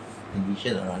originating,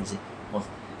 condition arising.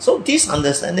 So this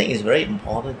understanding is very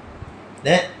important.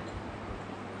 That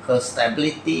her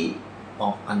stability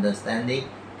of understanding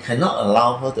cannot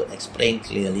allow her to explain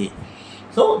clearly.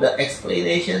 So the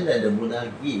explanation that the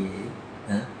Buddha gives,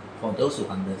 for those who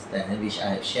understand, which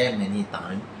I have shared many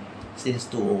times since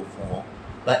 2004,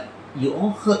 but you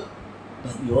all heard,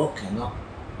 but you all cannot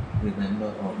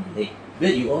remember or relate,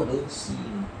 because you all don't see.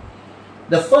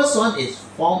 The first one is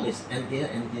form is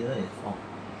emptiness, emptiness is form.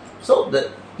 So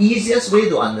the easiest way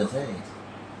to understand is,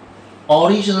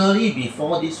 originally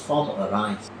before this form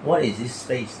arises, what is this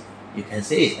space? You can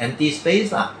say it's empty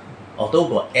space, although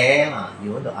got air,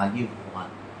 you want to argue for what?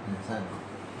 Understand?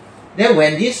 Then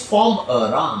when this form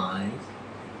arises,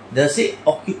 does it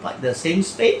occupy the same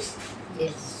space?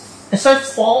 Yes. That's why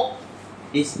form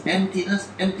is emptiness,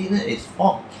 emptiness is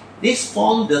form. This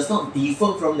form does not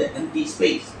differ from the empty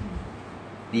space.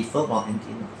 Differ from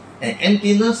emptiness. And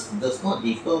emptiness does not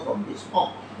differ from this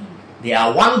form. They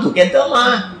are one together,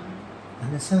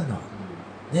 Understand or not?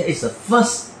 That is the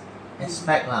first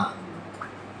aspect,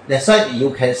 That's why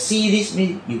you can see this,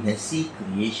 means you can see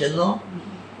creation,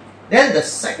 Then the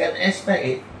second aspect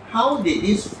is, how did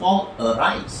this form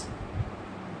arise?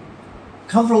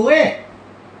 Come from where?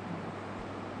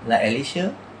 Like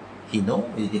Alicia, he know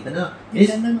it's dependent.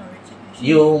 Dependent origination.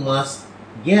 You must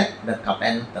get the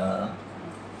carpenter,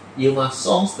 you must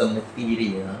source the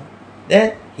material,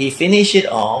 then he finish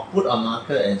it off, put a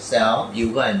marker and sell,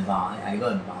 you go and buy, I go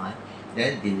and buy,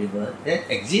 then deliver, then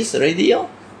exists already,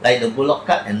 like the bullock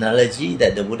cart analogy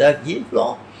that the Buddha gave,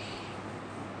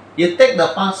 You take the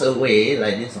parts away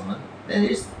like this one, then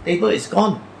this table is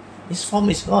gone, this form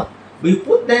is gone. We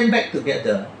put them back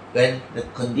together, when the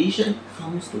condition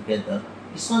comes together,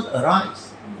 this one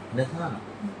arises.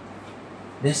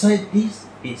 That's why this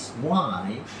is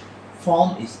why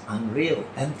form is unreal,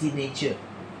 empty nature.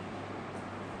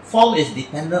 Form is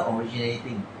dependent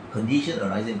originating, condition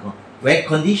arising. When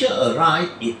condition arise,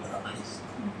 it arises.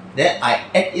 Then I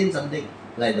add in something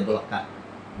like the block card.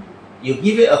 You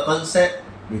give it a concept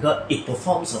because it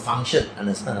performs a function,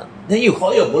 understand? Then you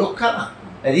call it a block card.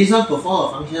 And this one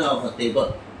performs a function of a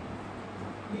table.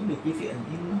 Then you give it a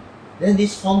name. Then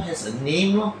this form has a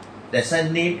name. That's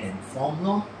a name and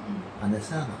form.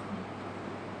 Understand?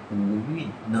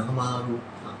 Nama,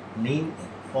 rupa, name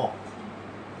and form.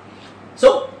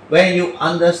 So when you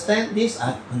understand these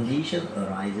are conditions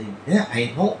arising, then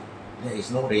I know there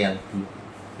is no reality.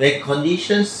 When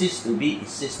conditions cease to be, it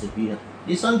ceases to be.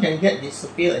 This one can get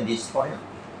disappear and destroy.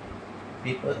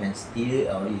 People can steal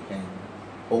it, or you can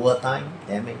over time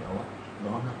damage or what.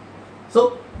 Gone.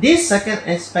 So this second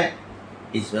aspect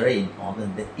is very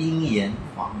important. The yin yang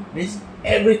form means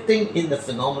everything in the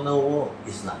phenomenal world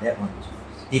is like that one.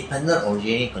 Dependent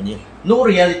originating condition. No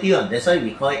reality one. That's why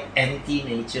we call it empty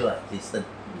nature existence.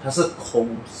 它是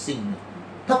空性的，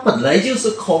它本来就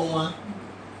是空啊。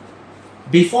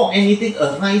Before anything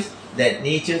arises, that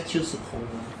nature 就是空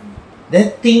啊。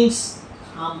Then things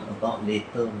come about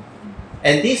later.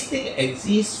 And this thing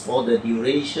exists for the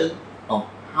duration of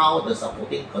how the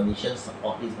supporting conditions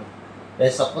support it. The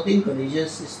supporting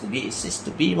conditions cease to be, it ceases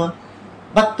to be.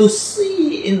 But to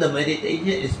see in the meditation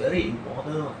is very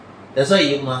important. That's why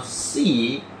you must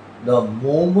see the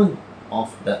moment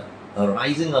of the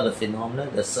arising of the phenomenon,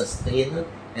 the sustainer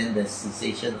and the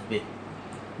cessation of it.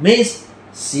 Means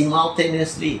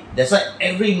simultaneously. That's why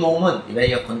every moment when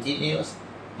your continuous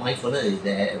mindfulness is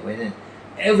there,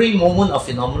 every moment of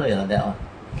phenomena is like that one.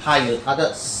 它有它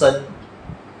的生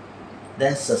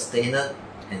then sustainer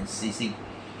and ceasing.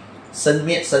 生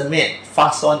灭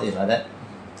fast one is like that.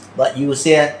 But you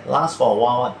say last for a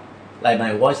while, like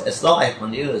my voice, as long as I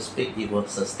continue to speak, it will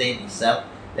sustain itself.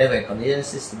 Then when condition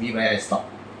cease to be, where I stop.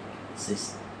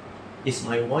 Cease. Is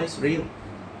my voice real?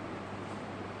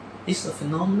 It's a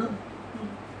phenomenon.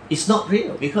 It's not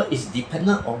real because it's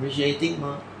dependent originating.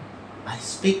 I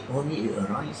speak only it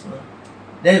arises.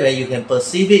 Then when you can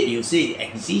perceive it, you see it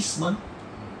exists.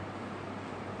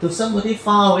 To somebody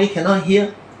far away cannot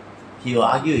hear, he will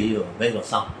argue with you, where got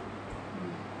sound?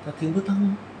 他听不到。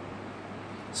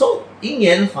So, 因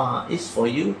缘法 is for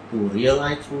you to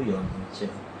realize through your nature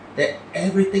that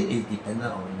everything is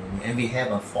dependent on you. And we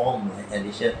have a form, like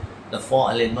Alicia, the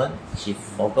four elements, she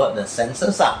forgot the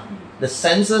senses. The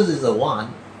senses is the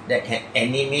one that can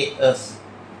animate us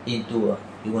into a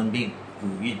human being,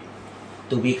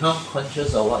 to become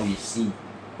conscious of what we see,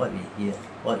 what we hear,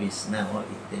 what we smell, what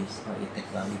we taste, what we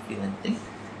take, what we feel and think.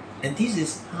 And this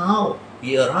is how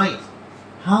we arise,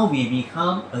 how we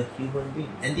become a human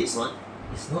being. And this one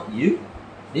is not you.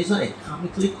 This one is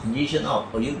karmically conditioned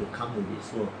out for you to come to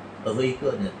this world, a vehicle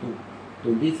and a tool, to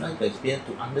live life, to experience,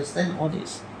 to understand all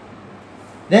this.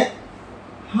 Then,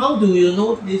 how do you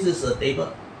know this is a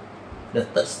table? The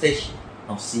third stage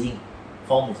of seeing.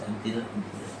 Form is emptiness,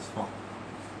 emptiness is form.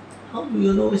 How do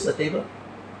you know it's a table?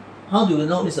 How do you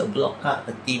know it's a block card,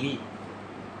 a TV?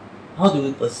 How do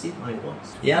you perceive my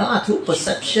voice? Yeah, through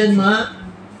perception,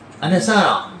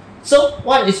 understand? So,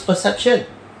 what is perception?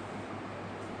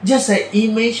 Just an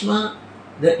image,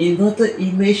 the inverted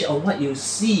image of what you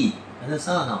see,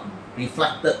 understand?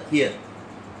 Reflected here.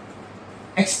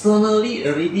 Externally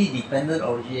already dependent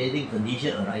originating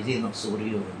condition arising, not so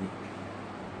real already.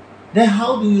 Then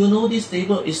how do you know this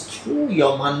table? Is through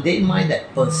your mundane mind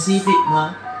that perceive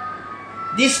it.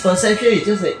 This perception is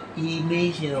just an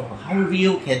image, how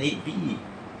real can it be?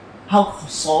 How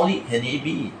solid can it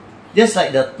be? Just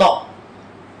like the thought.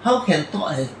 How can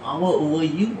thought have power over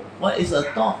you? What is a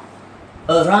thought?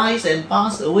 Arise and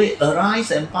pass away,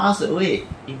 arise and pass away.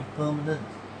 Impermanent,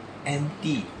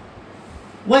 empty.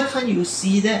 Why can't you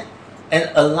see that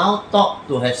and allow thought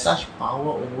to have such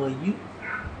power over you?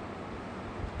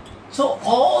 So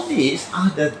all these are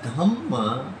the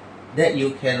Dhamma that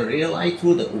you can realize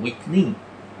through the awakening.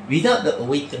 Without the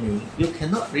awakening, you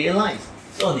cannot realize.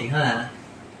 So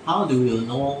how do you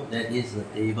know that this is a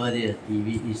table, this is a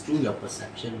TV? It's through your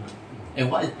perception. And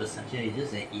what is perception? It's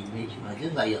just an image,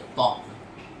 just like your thought.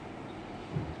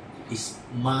 It's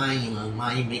mind,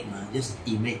 mind make, just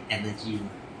emit energy.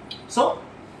 So,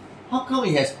 how come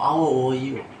it has power over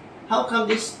you? How come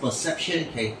this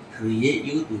perception can create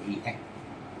you to react,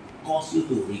 cause you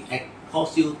to react,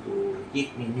 cause you to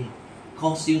give meaning,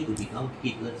 cause you to become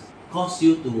heedless, cause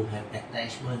you to have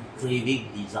attachment, craving,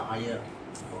 desire?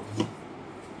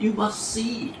 You must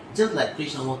see, just like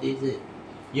Krishnamurti said,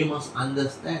 you must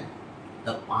understand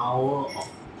the power of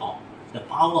thought, the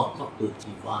power of thought to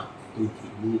divide, to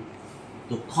dilute,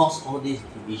 to cause all this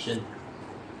division,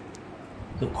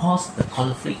 to cause the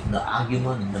conflict, the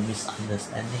argument, the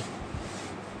misunderstanding.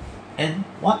 And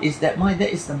what is that mind?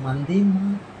 That is the mundane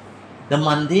mind. The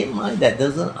mundane mind that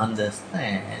doesn't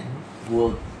understand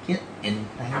will get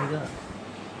entangled.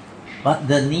 But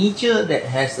the nature that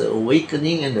has the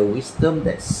awakening and the wisdom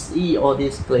that see all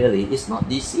this clearly is not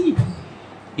deceived.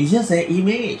 It's just an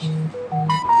image.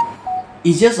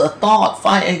 It's just a thought,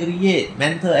 five aggregate,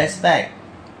 mental aspect.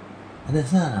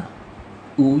 Understand?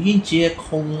 五蕴皆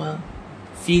空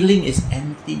feeling is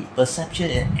empty,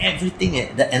 perception and everything.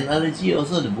 The analogy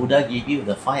also the Buddha gave you,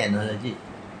 the five analogy.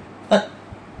 But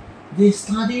they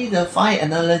study the five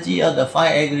analogy or the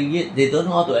five aggregate, they don't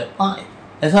know how to apply.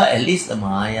 That's why at least the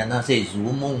Mahayana says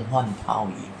如梦幻泡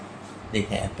影. They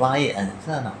can apply it,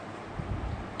 understand?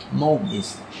 Mom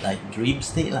is like dream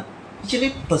state.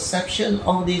 Actually perception,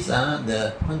 all this,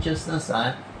 the consciousness,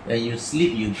 when you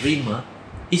sleep, you dream,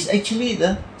 is actually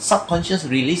the subconscious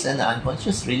release and the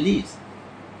unconscious release.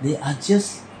 They are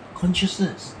just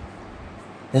consciousness.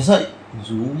 That's why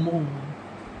如梦.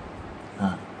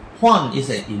 幻 is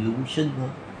an illusion.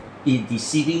 It's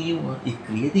deceiving you. It's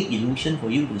creating illusion for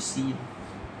you to see.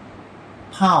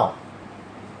 How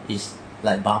is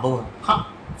like bubble. How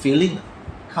feeling,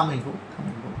 come and go, come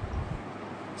and go.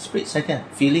 Split second,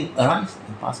 feeling arise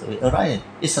and pass away. Arise.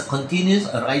 It's a continuous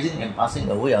arising and passing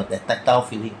away of that tactile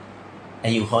feeling.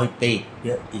 And you call it pain.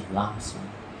 Here it lasts.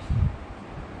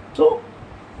 So,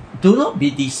 do not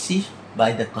be deceived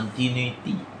by the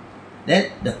continuity.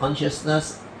 Then the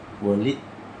consciousness will lead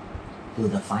to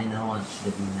the final one,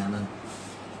 the Vijnana.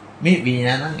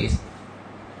 Vijnana is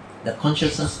the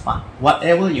consciousness part.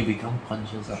 Whatever you become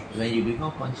conscious of, when you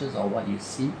become conscious of what you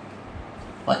see,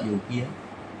 what you hear,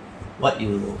 what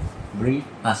you breathe,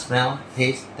 smell,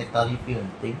 taste, tactile, feel,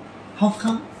 and think, how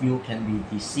come you can be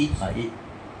deceived by it?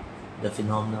 The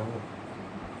phenomenal world,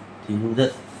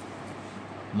 deluded,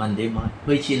 mundane mind,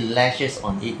 which lashes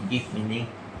on it, give meaning,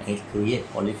 and create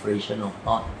proliferation of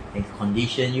thought, and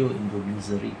condition you into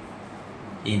misery,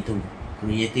 into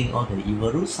creating all the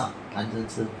evil roots,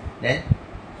 then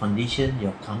condition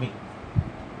your karmic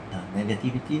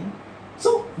negativity.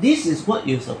 So this is what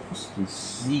you're supposed to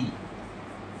see.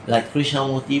 Like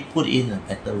Krishnamurti put in a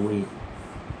better way,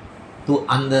 to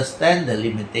understand the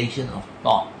limitation of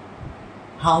thought,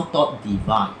 how thought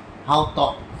divide, how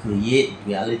thought create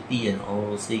reality and all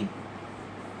those things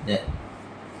that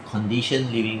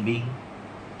condition living being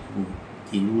to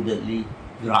deludedly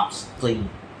grasp, cling,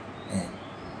 and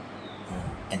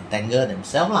entangle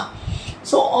themselves.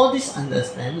 So all this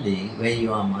understanding, when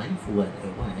you are mindful and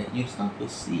aware, you start to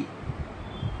see.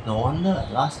 No wonder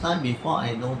last time before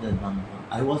I know the Dhamma,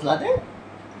 I was like that.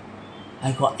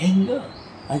 I got anger,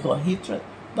 I got hatred.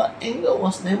 But anger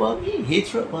was never me,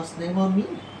 hatred was never me.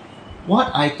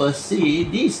 What I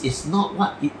perceive, this is not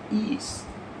what it is.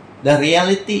 The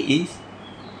reality is,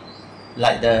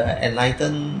 like the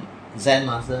enlightened Zen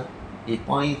master, he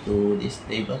pointed to this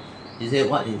table. He said,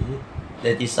 what is it?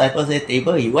 The disciple said,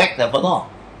 table. He whacked the floor.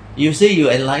 You say you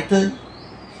enlightened,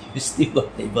 you still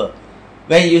got table.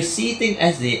 When you see things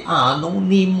as they are, no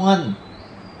name one.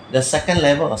 The second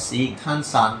level of seeing, 看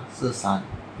山是山,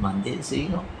 mundane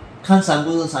seeing. 看山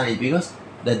不是山 is because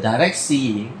the direct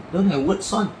seeing don't have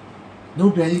words on. No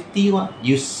reality one.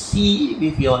 You see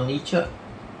with your nature,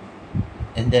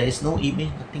 and there is no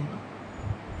image, nothing.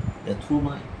 The true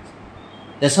mind.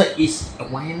 That's why it's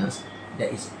awareness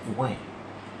that is aware.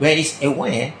 Where it's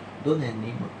aware, don't have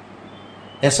name.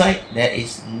 That's why there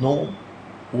is no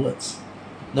words,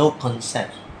 no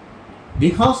concept.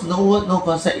 Because no word, no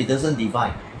concept, it doesn't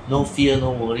divide. No fear,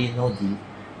 no worry, no deal.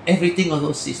 Everything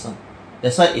also sits on.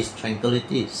 That's why it's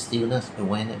tranquility, stillness,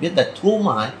 awareness. Because the true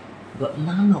mind got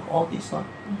none of all this one.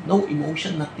 No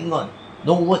emotion, nothing on.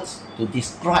 No words to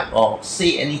describe or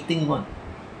say anything on.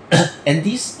 And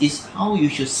this is how you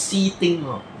should see things,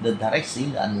 the direct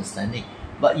seeing, the understanding.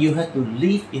 But you have to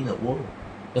live in the world.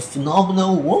 The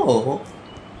phenomenal world,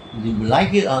 you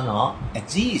like it or not,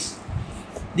 exists.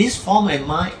 This form and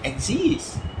mind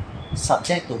exists,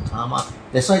 subject to karma.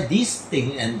 That's why this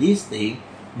thing and this thing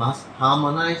must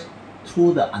harmonize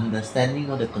through the understanding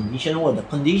of the conditioned world. The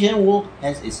conditioned world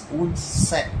has its own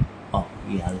set of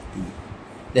reality.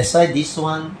 That's why this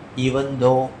one, even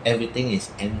though everything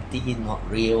is empty, not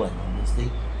real and all this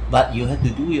thing, but you have to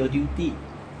do your duty.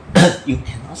 You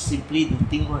cannot simply do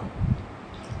thing one.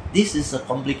 This is a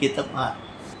complicated part.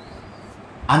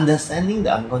 Understanding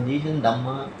the unconditioned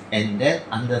Dhamma and then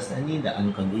understanding the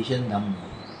unconditioned Dhamma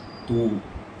to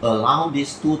allow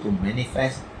these two to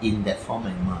manifest in that form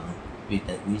and mind with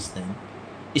that wisdom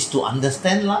is to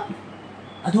understand life.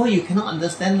 Otherwise you cannot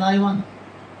understand life one.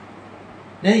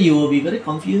 Then you will be very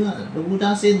confused. The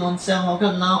Buddha said non-self. How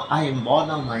come now I am born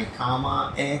of my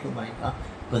karma, heir to my karma,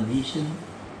 condition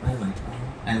by my karma,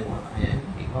 and what I am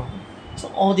become. So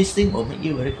all these things will make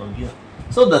you very confused.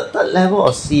 So the third level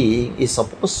of seeing is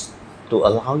supposed to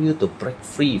allow you to break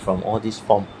free from all this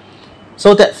form.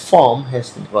 So that form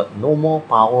has got no more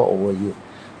power over you.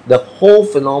 The whole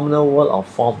phenomenal world of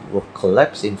form will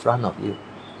collapse in front of you.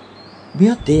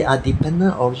 Because they are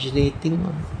dependent originating.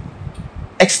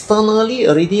 Externally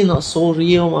already not so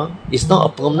real. It's not a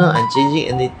permanent and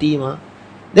changing entity.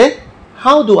 Then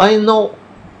how do I know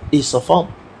it's a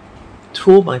form?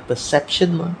 Through my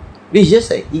perception. It's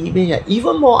just an image,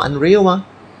 even more unreal.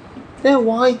 Then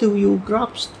why do you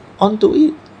grasp onto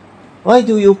it? Why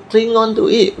do you cling onto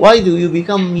it? Why do you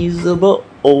become miserable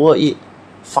over it?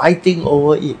 Fighting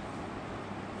over it?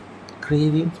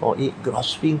 Craving for it?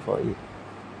 Grasping for it?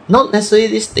 Not necessarily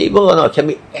this table, it can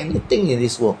be anything in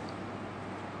this world.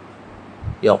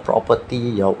 Your property,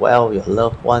 your wealth, your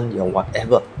loved one, your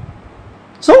whatever.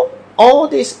 So all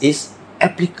this is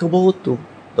applicable to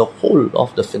the whole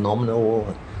of the phenomenal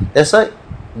world. That's why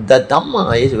the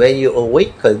Dhamma is when you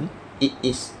awaken, it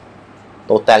is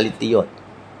totality.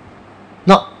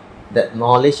 Not that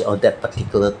knowledge or that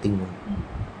particular thing.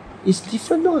 It's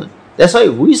different one. That's why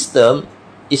wisdom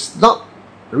is not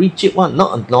rigid one,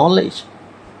 not a knowledge.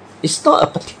 It's not a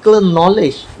particular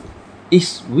knowledge.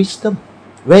 It's wisdom.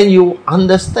 When you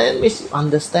understand, means you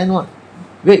understand what?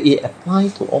 Where it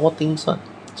applies to all things one.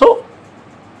 So,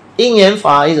 Yin and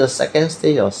Fa is the second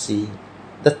stage of seeing.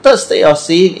 The third stage of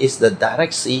seeing is the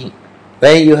direct seeing.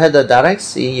 When you have the direct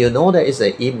seeing, you know there is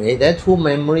an image, then through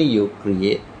memory you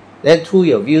create. then through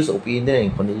your views, opinion,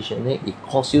 and conditioning, it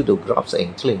causes you to grasp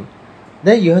and cling.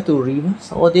 Then you have to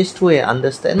reverse all this through an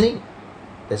understanding.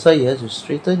 That's why you have to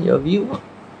straighten your view.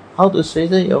 How to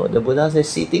straighten your? The Buddha says,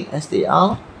 sitting as they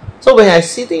are. So when I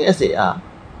sitting as they are,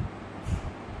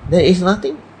 there is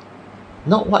nothing,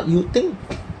 not what you think.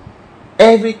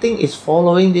 Everything is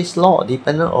following this law,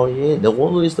 dependent origin. The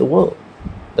world is the world.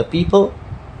 The people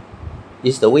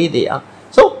is the way they are.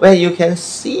 So when you can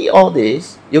see all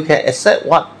this, you can accept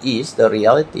what is the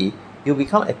reality, you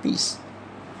become at peace.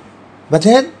 But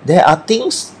then there are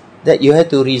things that you have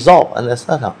to resolve,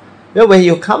 understand how? Well, when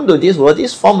you come to this world,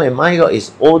 this form and mind got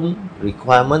its own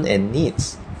requirement and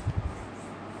needs.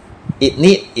 It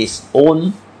needs its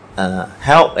own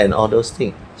help and all those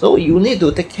things. So you need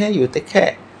to take care, you take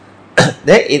care.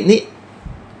 Then it needs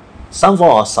some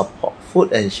form of support,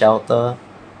 food and shelter,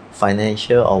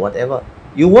 financial or whatever.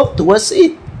 You work towards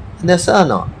it,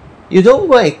 understand or not? You don't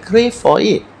go and crave for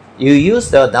it. You use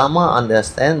the Dharma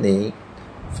understanding,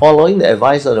 following the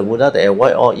advice of the Buddha to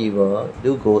avoid all evil,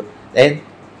 do good, and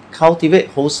cultivate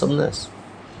wholesomeness.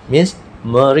 Means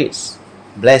merits,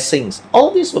 blessings,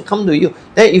 all this will come to you.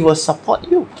 Then it will support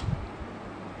you.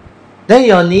 Then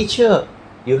your nature,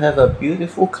 you have a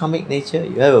beautiful karmic nature,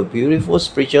 you have a beautiful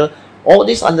spiritual, all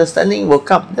this understanding will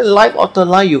come. Then life after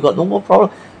life, you got no more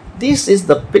problem. This is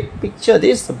the big picture,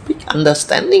 this is the big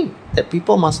understanding that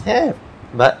people must have.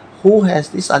 But who has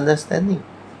this understanding?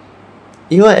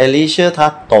 Even Alicia, 她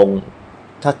懂，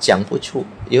她讲不出。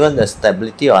Even the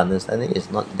stability of understanding is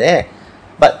not there.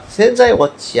 But 现在我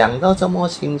讲到这么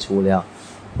清楚了，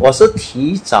我是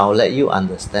提早 let you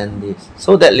understand this,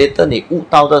 so that later 你悟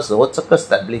到的时候，这个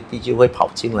stability 就会跑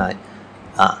进来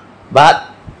啊。But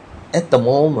at the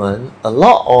moment, a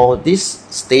lot of these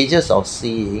stages of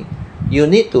seeing, you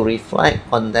need to reflect,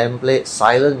 contemplate,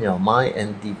 silence your mind,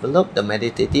 and develop the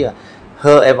meditative.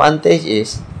 Her advantage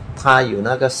is 她有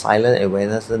那个 silent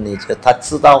awareness 的 nature， 她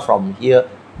知道 from here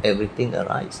everything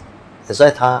arises， 所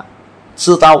以她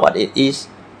知道 what it is，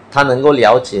 她能够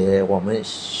了解我们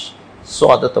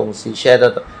说的东西 share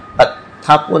的， but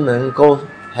她不能够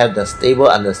have the stable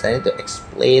understanding to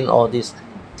explain all this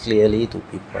clearly to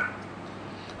people.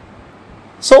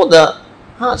 So the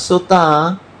Heart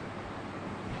Sutra,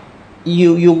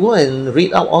 you go and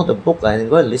read out all the book and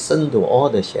go and listen to all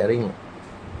the sharing.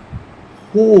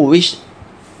 Which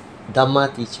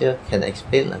Dhamma teacher can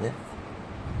explain like that?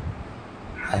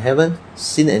 I haven't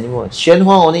seen anyone. Xuan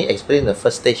Huang only explained the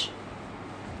first stage.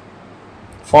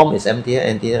 Form is emptiness,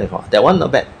 emptiness is form. That one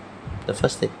not bad. The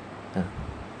first stage.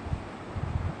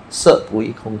 色不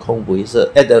异空，空不异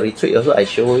色. At the retreat also I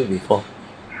showed you before.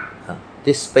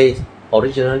 This space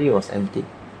originally was empty.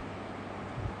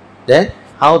 Then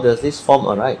how does this form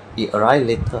arise? It arrived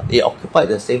later. It occupied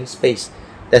the same space.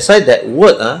 That's why that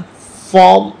word,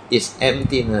 form is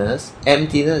emptiness.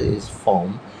 Emptiness is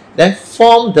form. Then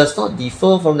form does not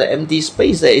differ from the empty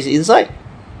space that is inside.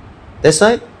 That's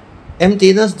why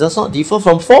emptiness does not differ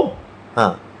from form.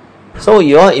 So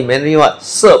you all imagine what?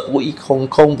 色不异空，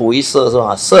空不异色，是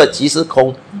吧？色即是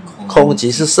空，空即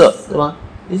是色，是吧？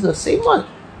 It's the same one.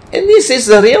 And this is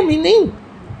the real meaning.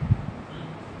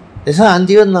 That's why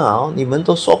until now, 你们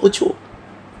都说不出。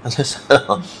它是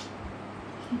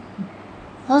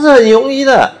很容易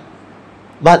的。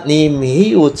But 你没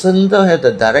有真的 have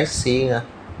the direct seeing 啊，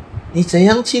你怎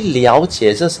样去了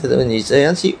解这些东西？你怎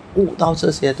样去悟到这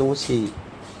些东西？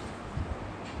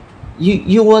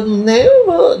 You will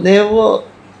never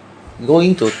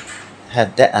going to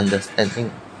have that understanding.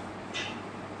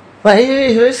 But it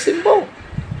is very simple.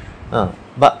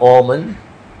 But 我们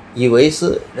以为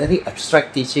是 very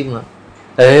abstract teaching 了。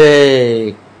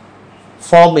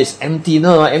Form is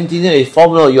emptiness, emptiness is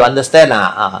form, you understand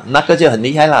啦？那个就很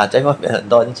厉害啦，在外面很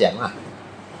多人讲啦。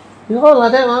You know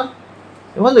like that 吗？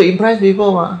 You want to impress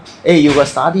people 吗？You got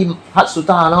study Heart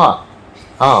Sutra 咯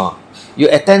？You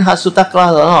attend Heart Sutra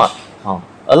class 咯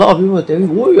？A lot of people tell you,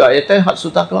 oh, I attend Heart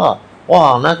Sutra class.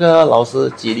 哇，那个老师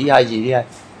几厉害，几厉害。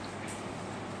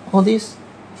All this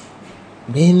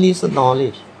mainly 是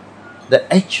knowledge. The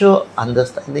actual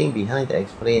understanding behind the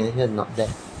explanation not there.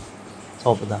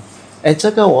 做不到。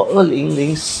这个我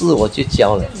2004我就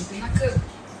教了。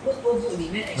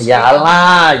呀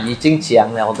啦，已经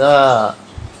讲了的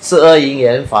，12因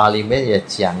缘法里面也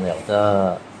讲了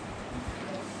的。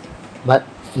But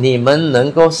你们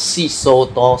能够吸收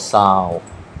多少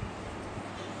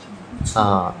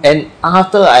？And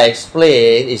after I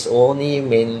explain, it's only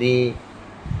mainly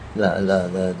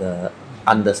the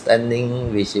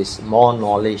understanding, which is more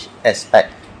knowledge aspect,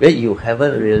 where you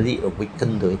haven't really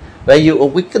awakened to it. When you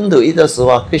awaken to it 的时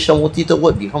候，Krishnamurti the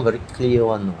word become very clear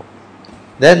one.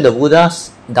 Then the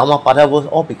Buddha's Dhammapada words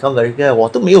all become very clear. 我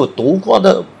都没有读过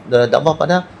的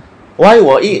Dhammapada, why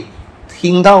我一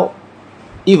听到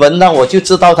一闻到我就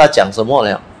知道他讲什么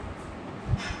了。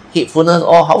Heedfulness,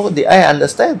 or how did I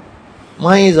understand?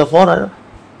 Mind is a foreigner.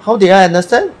 How did I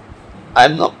understand?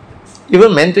 I'm not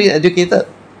even mentally educated.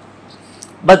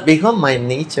 But because my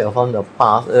nature from the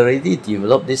past already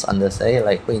developed this understanding,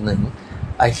 like Huineng,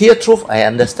 I hear truth, I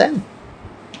understand.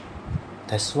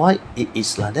 That's why it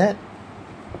is like that.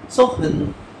 So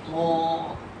很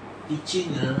多 teaching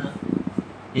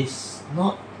is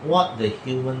not what the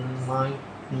human mind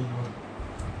needs.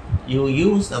 You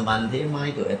use the mundane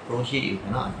mind to approach it, you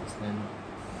cannot understand.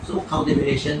 So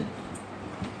cultivation,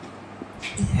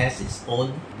 it has its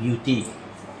own beauty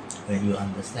when you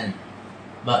understand.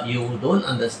 But you don't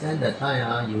understand that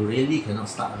time, you really cannot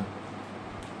start.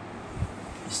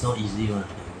 It's not easy one.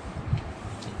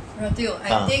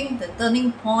 I think the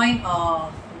turning point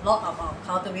of a lot of our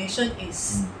cultivation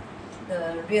is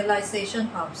the realization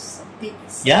of sati.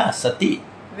 Yeah, sati.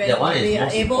 When that one we is are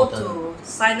most able important. to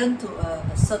silence to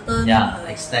a certain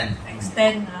extent,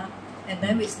 and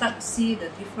then we start to see the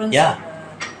difference. Yeah.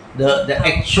 The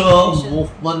actual cultivation.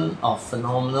 movement of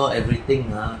phenomenal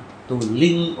everything to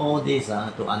link all this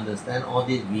to understand all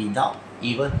this without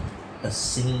even a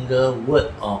single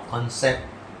word or concept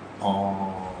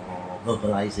or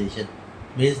verbalization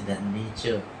means that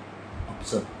nature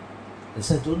observe.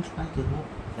 That's why don't try to know.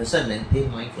 That's why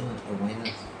maintain mindfulness,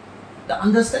 awareness. The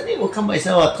understanding will come by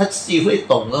itself. 他自己会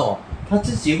懂了他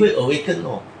自己会 awaken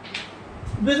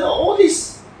But all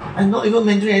this, I'm not even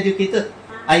mentally educated.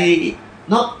 I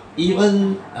not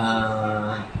even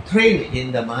trained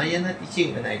in the Mahayana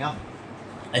teaching when I come.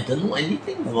 I don't know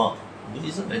anything about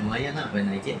Buddhism and Mahayana when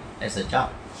I came as a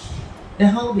child. Then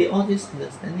how did all this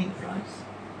understanding arise?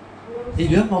 It's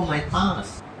because from my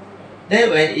past. Then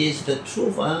when it's the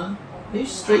truth,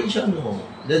 it's strange,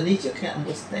 the nature can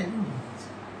understand.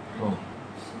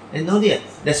 And no dear.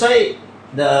 That's why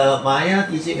the Maya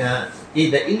teaching,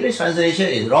 if the English translation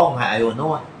is wrong, I will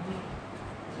know.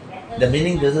 The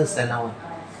meaning doesn't stand out.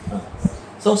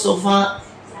 So far,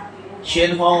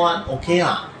 Xuan Hua one okay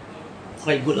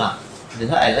quite good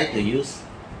That's why I like to use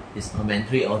his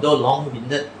commentary, although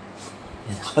long-winded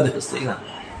and all those things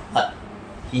But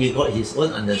he got his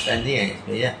own understanding and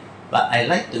experience. But I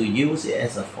like to use it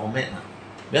as a format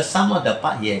because some of the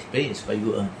part he explained is quite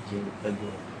good. Quite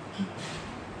good.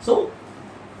 So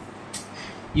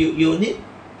you need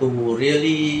to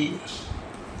really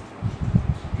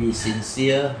be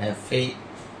sincere, have faith,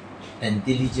 and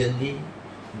diligently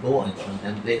go and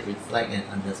contemplate, reflect, and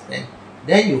understand.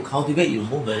 Then you cultivate, you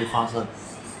move very fast.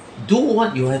 Do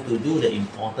what you have to do, the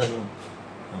important one.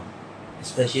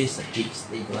 Especially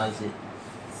stabilize it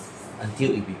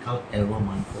until it becomes ever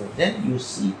mindful. Then you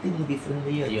see things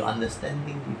differently, you understand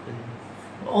things differently.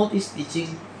 All this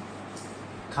teaching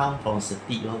come from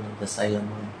sati, the silent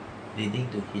one, leading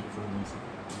to heedfulness.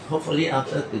 Hopefully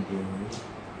after today,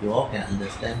 you all can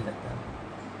understand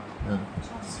better.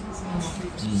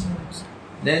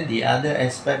 Then the other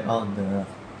aspect of the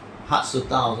Heart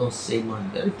Sutra also same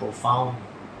one, very profound.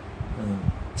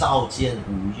 照见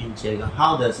五蕴皆空.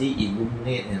 How does he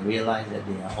illuminate and realize that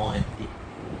they are all empty?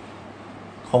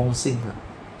 空性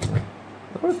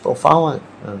very profound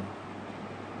one.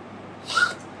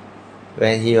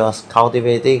 When he was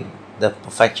cultivating the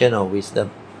perfection of wisdom,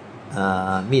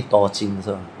 密多经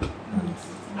是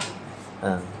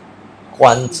吧？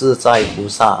观自在菩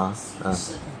萨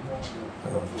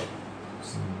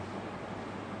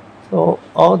So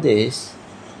all this,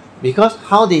 because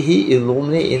how did he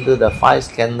illuminate into the five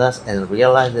skandhas and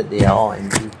realize that they are all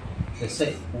empty? They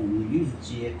said 五蕴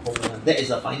皆空 That is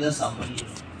the final summary.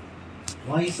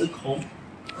 Why is it 空?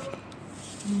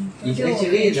 It's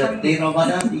actually the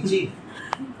Theravada teaching.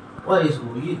 What is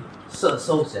五蕴? 色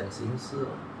受想行识.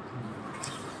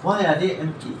 Why are they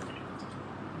empty?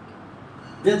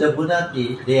 Because the Buddha,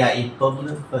 they are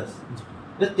impermanent first.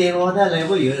 The Theravada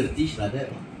level, you have to teach like that.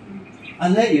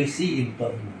 Unless you see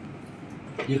impermanent,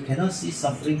 you cannot see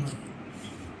suffering.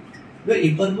 Because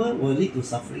impermanent will lead to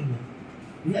suffering.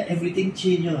 Because everything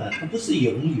changes. 它不是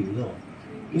永有的.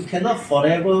 You cannot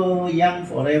forever young,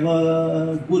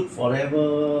 forever good,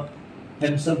 forever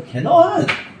handsome. Cannot.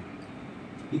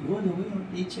 It goes away of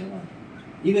nature.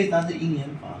 因为它是因缘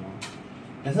法.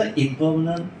 That's why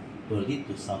impermanent will lead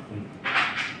to suffering.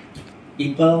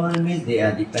 Impermanent means they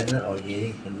are dependent on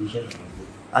getting condition.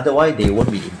 Otherwise, they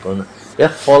won't be impermanent. They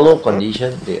follow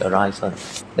condition, they arise.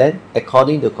 Then,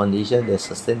 according to condition, they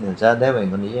sustain themselves. Then, when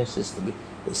condition cease to be,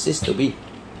 it cease to be.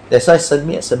 That's why 生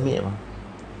灭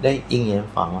Then, 因缘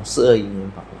法 12因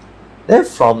缘法. Then,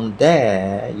 from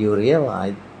there, you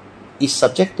realize is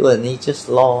subject to a nature's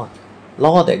law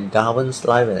that governs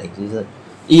life and existence.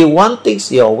 If one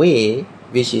takes your way,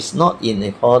 which is not in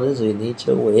accordance with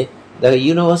nature's way, the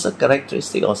universal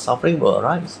characteristic of suffering will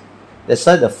arise. That's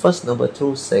why the first noble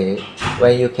truth say,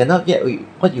 when you cannot get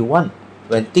what you want,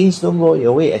 when things don't go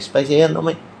your way, expectation,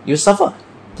 you suffer.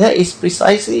 That is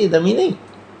precisely the meaning.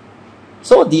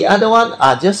 So the other one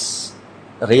are just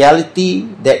reality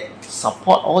that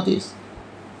support all this.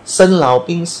 生老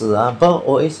病死 birth,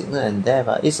 old age, sickness and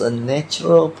death is a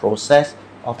natural process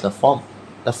of the form.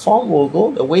 The form will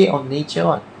go the way of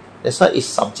nature. That's why it's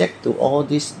subject to all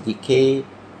this decay,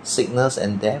 sickness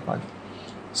and death.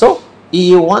 So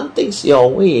if one takes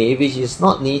your way, which is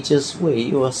not nature's way,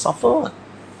 you will suffer.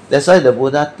 That's why the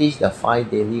Buddha teach the 5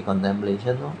 daily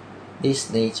contemplation.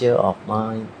 This nature of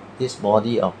mind, this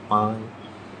body of mind,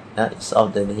 is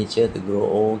of the nature to grow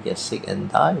old, get sick and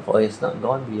die, for it's not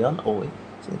gone beyond old age.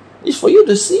 It's for you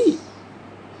to see.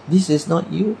 This is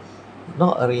not you,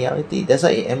 not a reality. That's why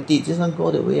it empty. It doesn't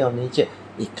go the way of nature.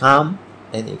 It comes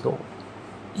and it goes.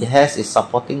 It has its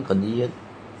supporting condition.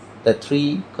 The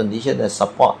 3 conditions that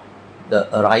support the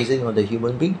arising of the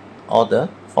human being or the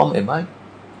form and mind.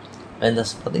 And the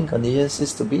supporting condition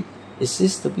ceases to be. It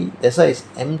ceases to be. That's why it's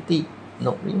empty,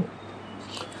 not real.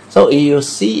 So if you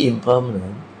see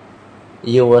impermanent,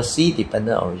 you will see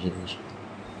dependent origination.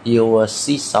 You will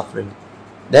see suffering.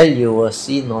 Then you will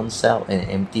see non-self and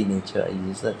empty nature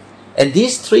existence. And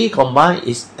these 3 combined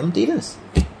is emptiness,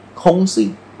 空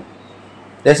性.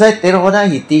 That's why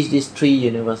Theravada, he teach these 3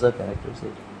 universal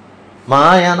characteristics.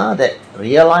 Mahayana that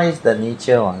realize the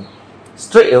nature one,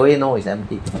 straight away know it's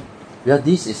empty. Because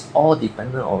this is all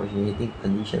dependent originating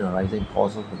condition arising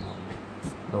causal phenomenon.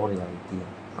 No reality.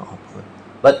 No opposite.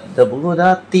 But the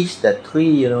Buddha teach the 3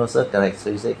 universal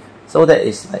characteristics so that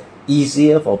it's like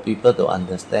easier for people to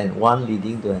understand, one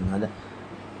leading to another.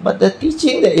 But the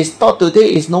teaching that is taught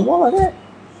today is no more like that.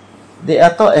 They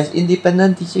are taught as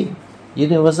independent teaching.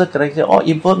 Universal character or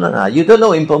impermanent. You don't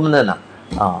know impermanent.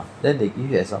 Then they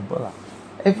give you example.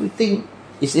 Everything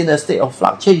is in a state of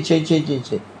flux. Change.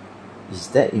 Is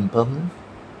that impermanent?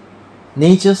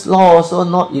 Nature's law also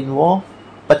not involved.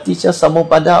 Paticca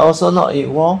Samuppada also not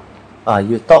involved.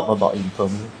 You talk about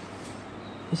impermanent.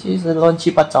 其实乱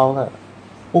七八糟的，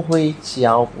不会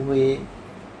教，不会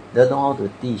don't know how to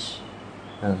teach.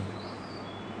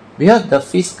 Because the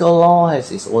physical law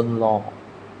has its own law,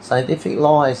 scientific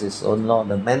law has its own law,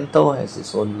 the mental has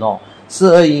its own law.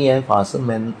 四二因缘法是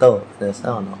mental, that's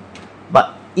not. But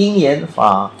因缘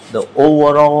法 the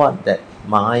overall one that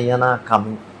Mahayana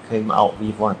came out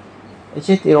with one.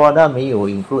 Actually Theravada 没有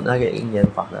include 那个因缘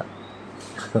法的。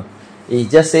It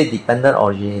just say dependent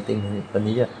originating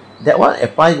condition. That one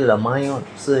applies to the mind one,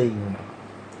 四二因缘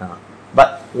法。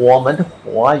But 我们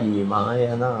华语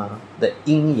Mahayana the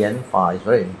因缘法 is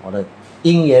very important.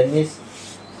 因缘 means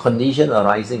condition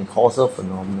arising, causal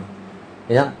phenomenon.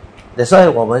 Yeah? That's why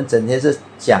我们整天是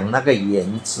讲那个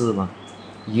缘字嘛，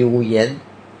有缘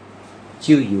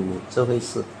就有这回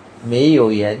事，没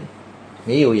有缘，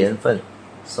没有缘分，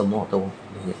什么都没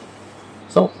有。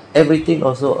So everything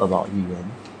also about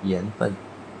缘分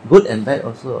 ，good and bad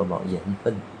also about 缘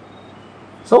分。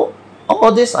So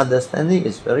all this understanding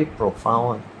is very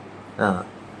profound.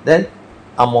 Then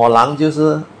阿摩郎就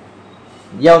是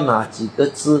要拿几个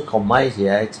字 combine 起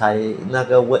来才那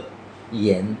个 word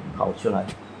缘跑出来。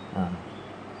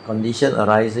Condition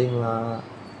arising 啦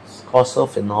causal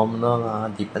phenomena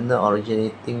啦 dependent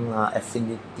originating 啦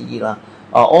affinity 啦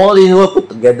all these were put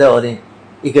together only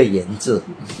一个缘字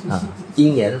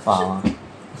因缘法嘛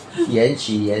缘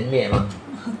起缘灭嘛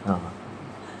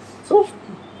So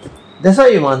that's why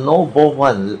you must know both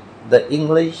one, the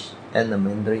English and the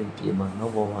Mandarin. You must know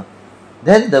both one.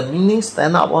 Then the meaning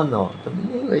stand up one, no? The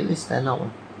meaning really stand up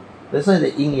one. That's why the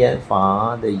因缘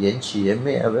法 the 缘起缘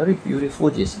灭 a very beautiful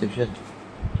description.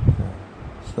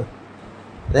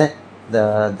 Then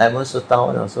the Diamond Sutta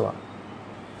one also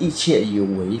一切有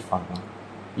为法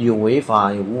有为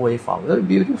法有无为法 very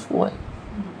beautiful one.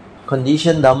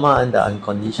 Conditioned Dhamma and the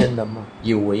unconditioned Dhamma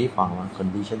有为法嘛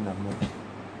conditioned Dhamma.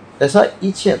 That's why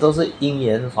一切都是因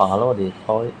缘法咯 they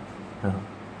call it.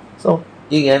 So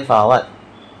因缘法 what?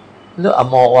 Look 阿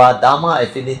摩話 Dhamma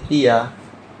affinity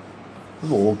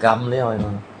無感了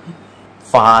嘛，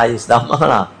法 is Dhamma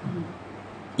啦，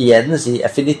緣是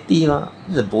affinity 嘛，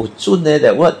是無準的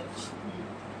that word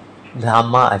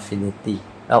Dhamma affinity.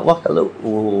 What kalau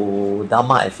有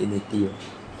Dhamma affinity?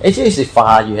 Actually 是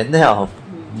法緣了，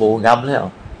無感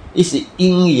了，這是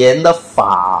因緣的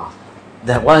法。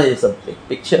That one is a big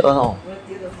picture 哦。我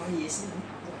覺得法也是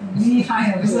很厲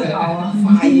害，不是好啊，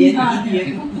法緣因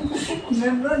緣。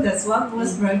Remember there's one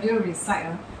verse Raja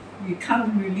recite, we can't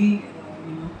really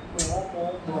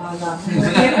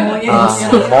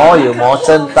魔有魔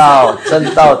正道，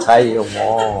正道才有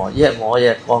魔，越磨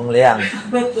越光亮，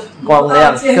光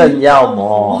亮更要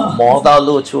磨，磨到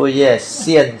露出越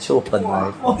现出本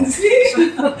来佛。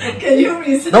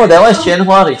No, that one 玄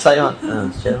花 recite one.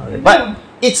 玄花 but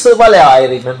一次不了 I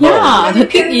remember. Yeah, the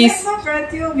thing is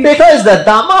Because the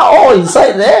Dharma all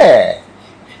inside there.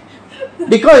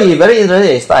 Because he very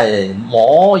interesting, it's like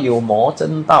魔有魔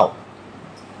正道，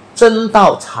正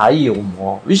道才有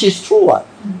魔 which is true.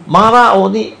 Mara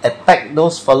only attack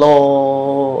those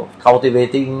fellow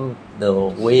cultivating the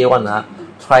way one,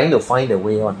 trying to find the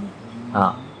way one.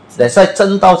 That's why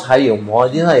正道才有魔,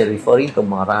 this is referring to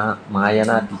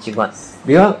Mahayana teaching one.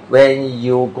 Because when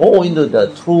you go into the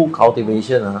true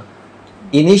cultivation,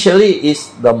 initially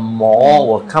is the more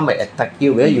will come and attack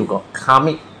you where you got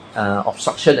karmic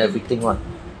obstruction everything one.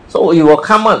 So it will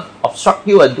come and obstruct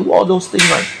you and do all those things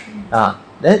one.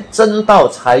 Then 正道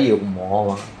才有魔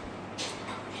嘛，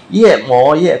越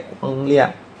磨越光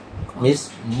亮 means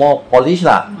more polish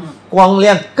啦，光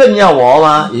亮更要磨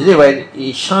嘛。You see when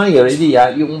it shine already,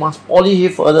 you must polish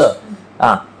it further.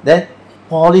 Then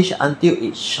polish until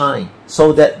it shine,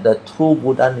 so that the true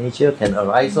Buddha nature can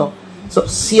arise. So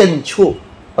现出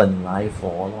本来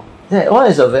佛咯。That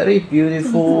one is a very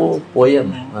beautiful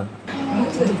poem.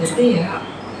 The day,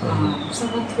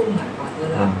 someone told my brother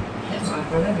that my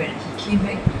brother when he came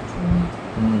back, he told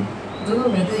me, don't know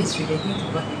whether it's relating to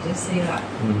what you just say lah.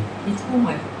 He told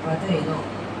my brother, you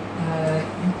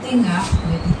think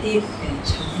meditate and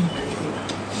chanting very good.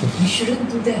 You shouldn't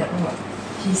do that at all.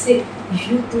 He said, if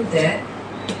you do that,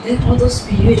 then all those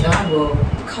spirits will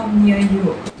come near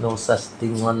you. No such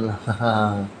thing one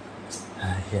lah.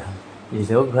 You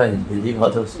don't go and believe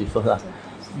all those people lah.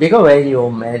 Because when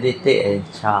you meditate and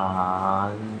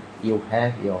chant, you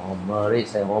have your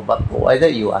merits and all, but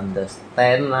provided you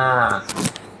understand lah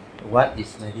what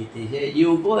is meditation.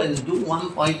 You go and do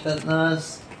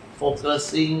one-pointedness,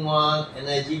 focusing one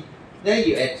energy, then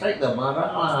you attract the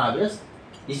Mara lah. Because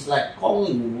it's like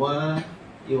Gong Wu.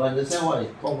 You understand what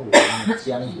is Gong Wu?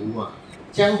 Jianghu.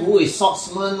 Jianghu is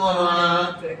swordsman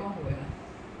one.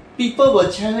 People will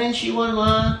challenge you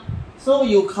one. So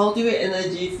you cultivate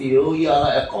energy field, you are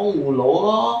like a Gong Wu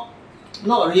Lo,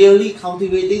 not really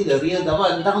cultivating the real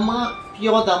Dharma. Dharma,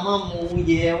 pure Dharma, mu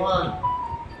ye one.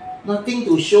 Nothing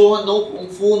to show, no Kung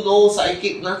Fu, no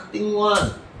psychic, nothing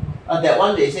one. That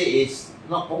one they say is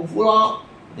not Kung Fu lo.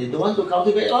 They don't want to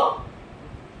cultivate lo.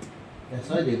 That's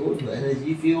why they go to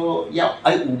energy field. Yeah,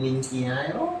 I will mean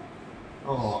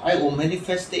I will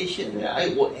manifestation, I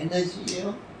will energy.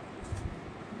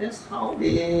 That's how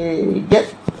they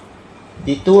get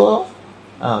detour,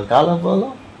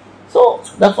 gullible. So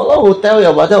the fellow who tell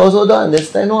your brother also don't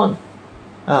understand one.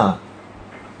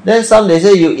 Then some they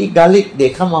say you eat garlic, they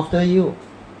come after you.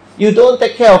 You don't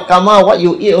take care of karma, what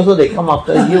you eat also they come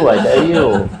after you, I tell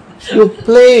you. You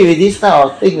play with this type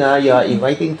of thing, you are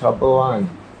inviting trouble one.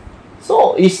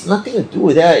 So it's nothing to do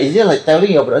with that. It's just like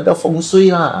telling your brother feng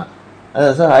shui lah.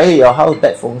 So hey, your house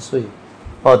bad feng shui.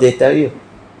 Or they tell you,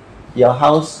 your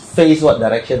house face what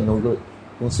direction, no good.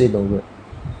 Feng shui no good.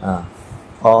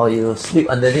 Or you sleep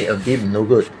underneath a beam, no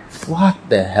good. What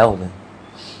the hell, man?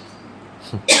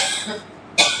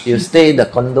 You stay in the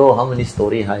condo, how many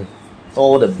story high?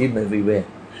 All the beam everywhere.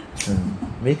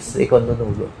 Makes the condo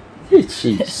no good.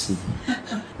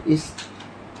 It's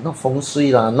not feng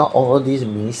shui lah, not all these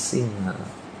missing lah.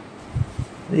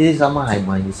 This is some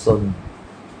my son.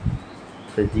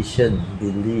 Tradition,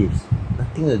 beliefs,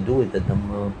 nothing to do with the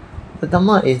Dhamma. The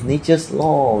Dhamma is nature's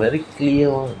law, very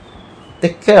clear one.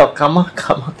 Take care of karma,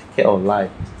 karma take care of life.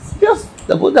 Because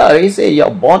the Buddha already said you're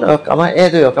born of karma,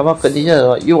 heir to your karma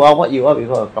condition. You are what you are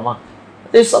because of karma.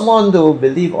 There's someone to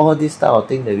believe all this type of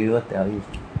thing that we will tell you.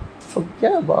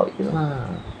 Forget about it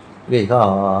lah.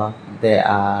 Because there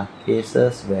are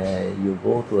cases where you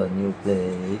go to a new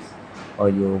place or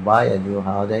you buy a new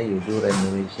house, then you do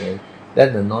renovation.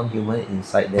 Then the non-human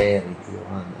inside there with you.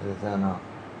 Understand now?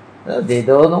 They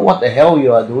don't know what the hell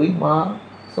you are doing, ma.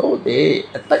 So they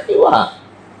attack you.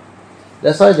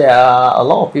 That's why there are a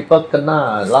lot of people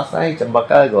kena. Last time,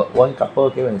 Chambaka got one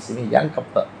couple came and see me, young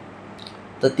couple,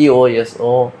 30 years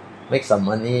old, make some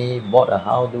money, bought a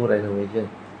house, do renovation.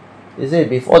 They say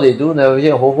before they do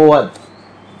renovation, ho one.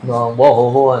 No, more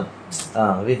ho one.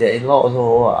 With their in-law also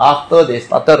ho. After they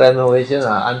started renovation,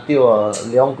 until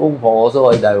Leong Kung Po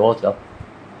also divorced.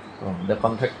 The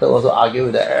contractor also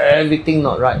argued that everything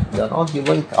not right. The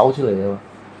non-human culture.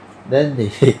 Then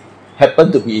they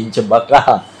happened to be in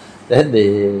Chambaka. Then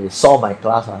they saw my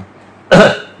class.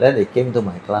 Then they came to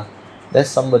my class. Then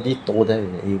somebody told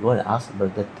them, you go and ask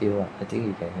Brother Teo. I think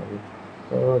he can help you.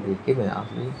 So they came and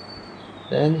asked me.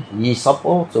 Then he's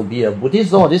supposed to be a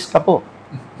Buddhist or this couple.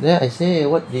 Then I say,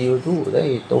 what do you do? Then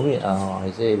he told me,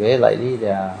 I say, very likely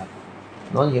they are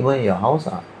non-human in your house.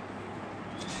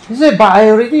 He said, but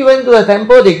I already went to the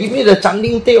temple, they give me the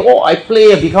chanting tape, I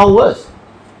play, it become worse.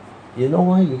 You know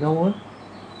why? You know what?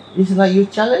 It's like you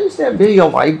challenge them, your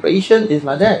vibration is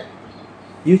like that.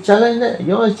 You challenge them, you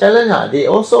know challenge, they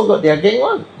also got their gang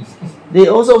one. They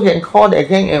also can call their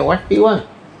gang and wacky one.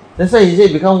 That's why he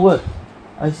said become worse.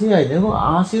 I say, I never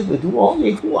asked you to do all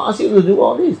this. Who asked you to do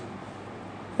all this?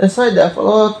 That's why the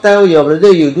fellow tell your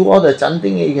brother you do all the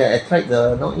chanting, you can attract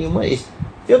the non-human.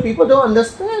 People don't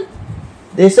understand.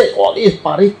 They say, this is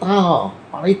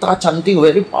parita chanting,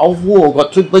 very powerful,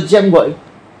 got triple gem.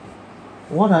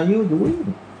 What are you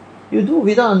doing? You do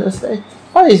without understanding.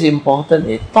 What is important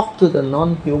is talk to the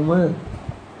non-human.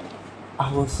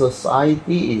 Our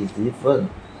society is different.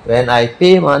 When I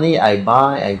pay money, I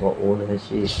buy, I got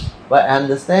ownership. But I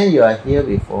understand you are here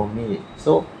before me.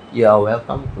 So you are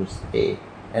welcome to stay.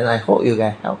 And I hope you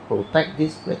can help protect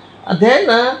this place. And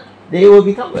then they will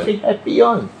become very happy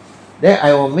on. Then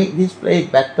I will make this place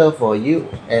better for you.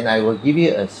 And I will give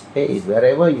you a space.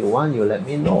 Wherever you want, you let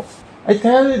me know. I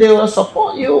tell you, they will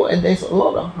support you. And there's a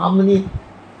lot of harmony.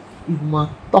 You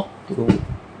must talk to.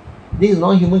 This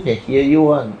non-human can hear you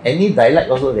one. Any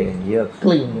dialect also they can hear.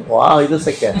 Cling. Wow, it's a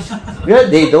second. Because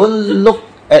they don't look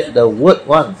at the word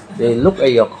one. They look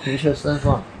at your consciousness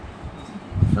one.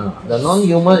 The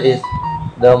non-human is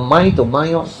the mind to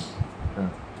mind one.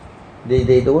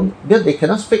 They don't, because they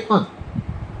cannot speak one.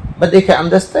 But they can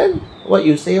understand what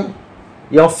you say one.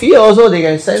 Your fear also they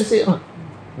can sense it one.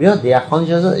 Because their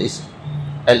consciousness is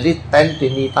at least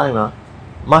 10-20 times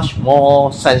much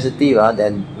more sensitive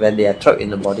than when they are trapped in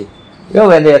the body. Because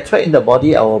when they are trapped in the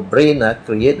body, our brain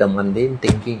create the mundane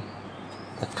thinking,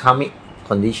 the karmic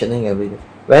conditioning, everything.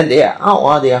 When they are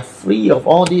out, they are free of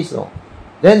all this.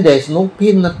 Then there is no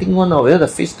pain, nothing one. Because the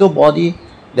physical body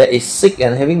that is sick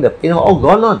and having the pain, all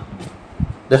gone on.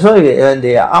 That's why when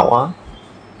they are out,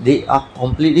 they are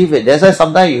completely fit. That's why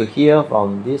sometimes you hear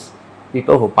from these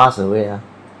people who pass away,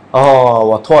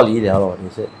 我脱离了, they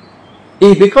said.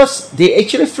 Because they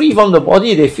actually free from the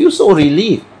body, they feel so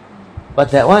relieved. But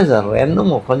that one is a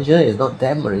random of consciousness, is not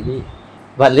them already.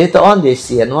 But later on they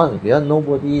see one, because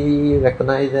nobody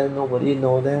recognize them, nobody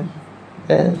know them.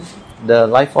 Then the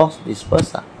life force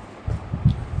disperse.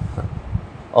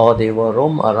 Or they will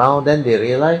roam around, then they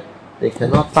realize they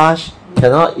cannot touch,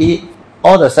 cannot eat,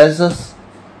 all the senses,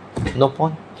 no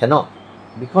point, cannot.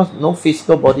 Because no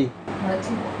physical body.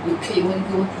 你可以问一个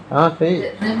问题。可以。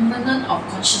The remnant of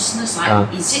consciousness,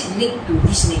 is it linked to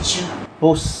this nature?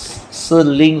 不是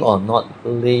link or not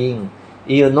link.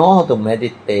 You know how to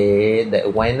meditate, the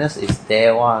awareness is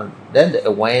there one. Then the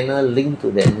awareness link to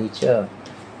that nature.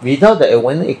 Without the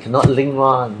awareness, it cannot link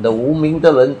one. The 无明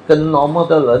的人跟 normal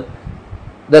的人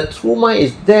the true mind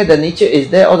is there, the nature is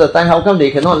there all the time. How come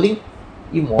they cannot link?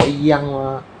 一模一样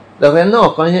嘛。The awareness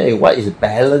of consciousness is what is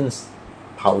balance.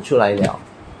 跑出来了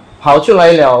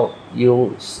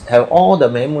you have all the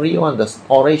memory one, the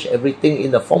storage, everything in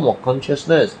the form of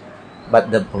consciousness. But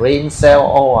the brain cell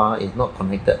all is not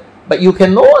connected. But you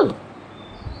can know one.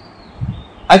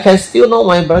 I can still know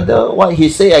my brother, what he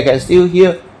say, I can still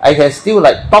hear. I can still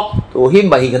like talk to him,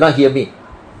 but he cannot hear me.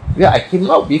 Yeah, I came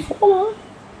out before.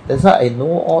 That's why I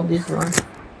know all this one.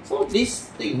 So this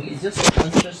thing is just a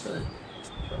consciousness.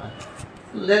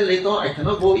 Then later on, I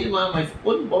cannot go in, my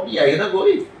own body, I cannot go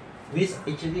in. Means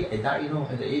actually I die,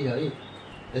 at the age of 8.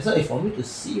 That's why for me to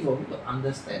see, for me to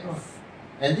understand.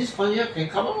 And this consciousness can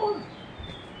come out.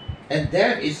 And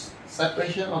there is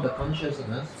separation of the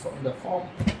consciousness from the form.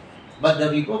 But the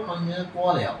bigger consciousness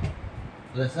过了.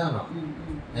 Understand?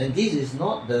 And this is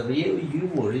not the real you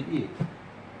already.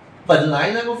 本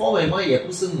来那个 form 也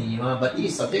不是你嘛, but it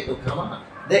is subject to karma.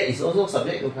 That is also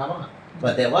subject to karma.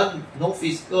 But that one no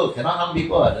physical, cannot harm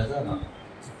people. Understand?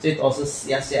 最多是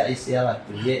吓一下啦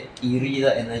create eerie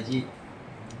的 energy，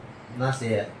 那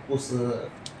些不是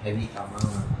heavy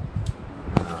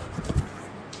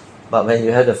karma。But when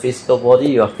you have the physical body,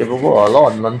 you are capable of a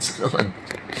lot of nonsense，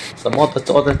 什么都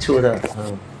做得出的。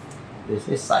有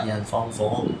些杀人放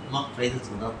火，乜鬼都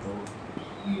做得到。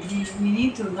We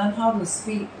need to learn how to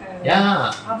speak.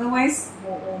 Yeah. Otherwise,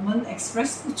 我们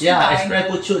express 不出 Yeah, 来。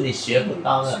 express 不出，你学不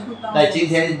到的。但今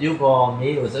天如果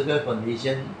没有这个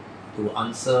condition to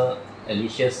answer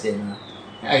Alicia's saying,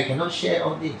 I cannot share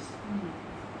all this.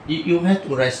 You have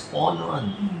to respond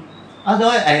one.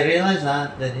 Otherwise, I realize that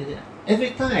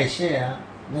every time I share,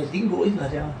 I didn't go in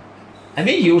I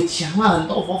mean, 有讲了很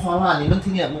多佛法啦，你们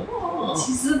听了哦。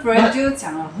其实 Brian 就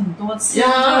讲了很多次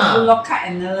Yeah. block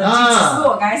analogy， 只是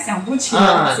我刚才想不起来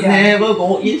讲。Never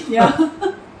go in.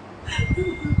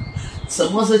 什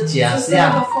么是假就是那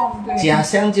个象？ form，对。假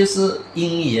象就是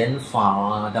因缘法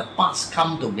啊，the parts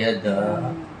come together,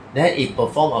 then it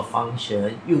perform a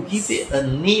function. You give it a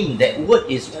name. That word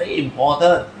is very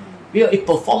important. Because it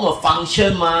perform a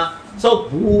function 嘛。So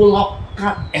无落格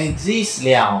exist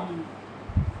了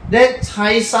，then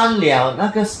拆散了，那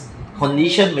个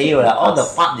condition 没有了 ，all the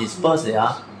part dispersed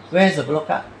了 ，where's the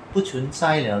block？ 不存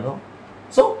在了咯。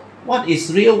So what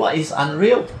is real? What is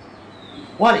unreal?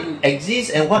 What exists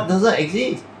and what doesn't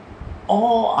exist?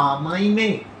 All are mind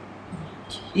made.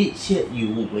 一切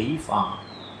有为法，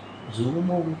如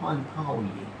梦幻泡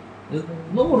影。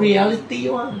No reality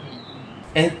one.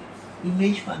 And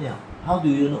image 法了。How do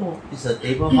you know it's a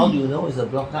table? How do you know it's a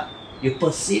block? You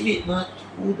perceive it not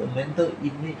through the mental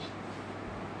image.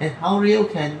 And how real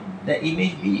can that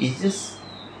image be? It's just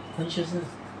consciousness.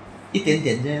 一点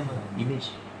点这样嘛 image.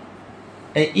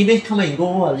 And image come and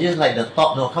go, just like the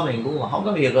thought, no, come and go. How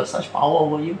come you got such power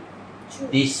over you?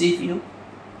 Deceive you?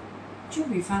 就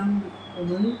比方我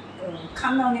们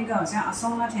看到那个好像阿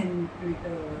松那天那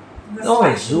个 No,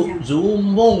 slide 一样如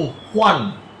梦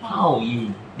幻泡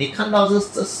影。你看到这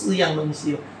四样东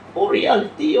西 ，all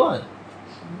reality one.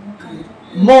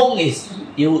 梦 is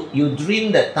you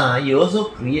dream that time. You also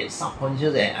create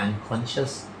subconscious and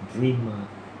unconscious dream.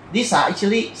 These are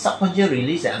actually subconscious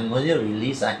release and unconscious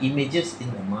release are images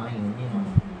in the mind only.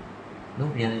 No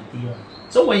reality one.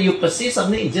 So when you perceive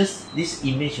something, it's just this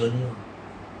image only.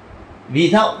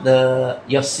 Without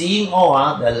you're seeing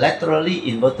all the laterally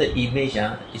inverted image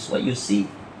is what you see.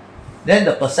 Then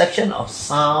the perception of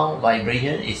sound,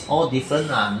 vibration is all different,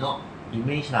 not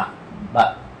image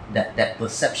but that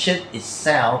perception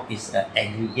itself is an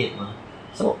aggregate.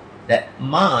 So that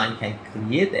mind can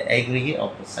create the aggregate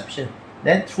of perception.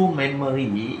 Then through memory,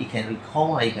 it can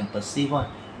recall, you can perceive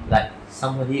like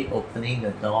somebody opening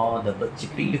the door, the bird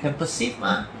chirping, you can perceive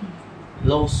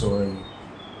漏水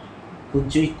滚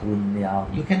水滚了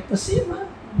you can perceive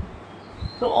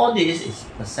So all this is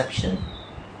perception.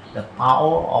 The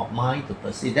power of mind to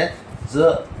perceive that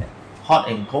the hot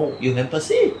and cold you can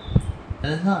perceive.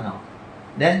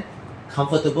 Then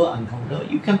comfortable, uncomfortable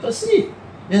you can perceive.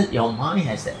 Then your mind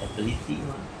has that ability.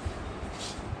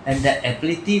 And that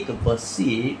ability to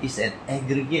perceive is an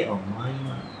aggregate of mind.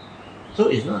 So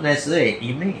it's not necessarily an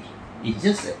image. It's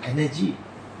just an energy,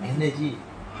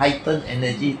 heightened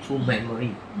energy through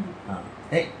memory.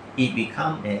 Then it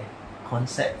becomes a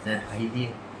concept, an idea.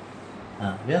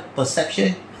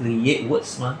 Perception creates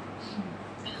words,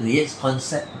 creates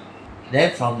concept.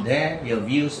 Then from there, your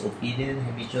views, opinion,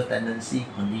 habitual tendency,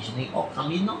 conditioning all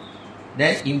come in.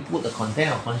 Then input the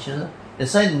content of consciousness.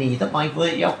 That's why 你的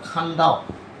mindfulness 要看到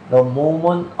the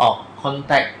moment of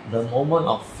contact, the moment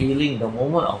of feeling, the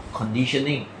moment of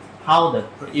conditioning, how the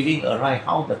craving arises,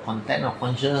 how the content of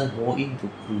consciousness go in to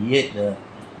create the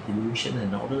delusion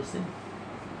and all those things.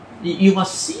 You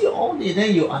must see all this,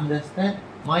 then you understand.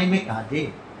 Mind make are they.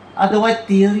 Otherwise,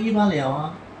 theory 罢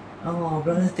了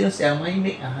brother still 想 mind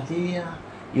make are they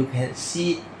You can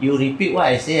see, you repeat what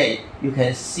I say, you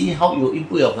can see how you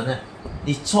input your content.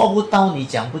 你做不到，你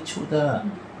讲不出的。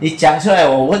你讲出来，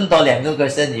我问多2个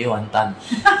question 你就完蛋。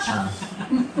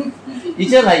It's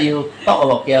just like you talk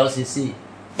about KLCC.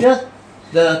 Just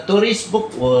the tourist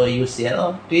book 我有写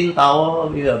Twin Tower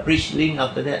with a bridge link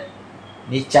after that.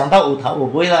 你讲到5頭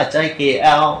會啦，在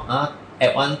KL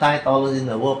at one time tallest in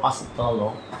the world 80多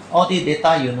樓 all the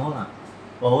data you know 啦。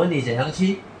我问你怎样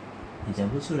去，你讲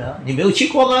不出来，你没有去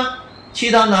过吗？去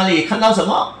到哪里看到什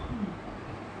么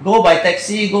 ？Go by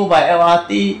taxi, go by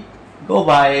LRT, go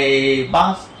by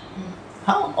bus,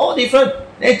 how all different。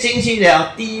你进去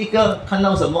了，第一个看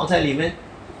到什么在里面，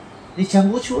你讲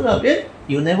不出了，因为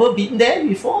you never been there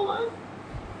before 嘛。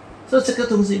所以这个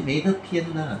东西没得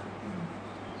骗的。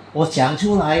我讲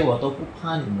出来，我都不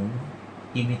怕你们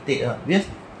imitate 因为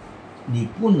你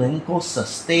不能够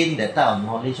sustain that type of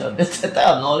knowledge. That type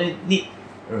of knowledge need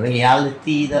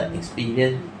reality 的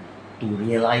experience to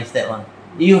realize that one.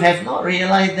 You have not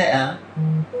realized that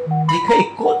你可以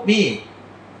quote me,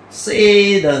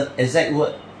 say the exact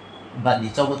word, but 你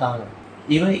做不到的，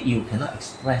因为 you cannot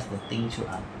express the thing 出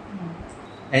来。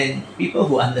And people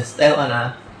who understand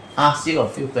one ask you a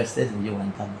few questions 你就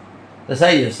完蛋了。所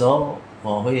以有时候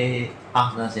我会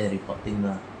ask 那些 reporting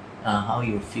的how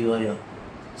you feel.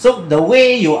 So the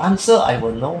way you answer, I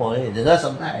will know. That's why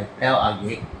sometimes I tell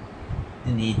again,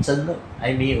 你真的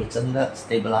还没有真的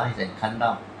stabilize and 看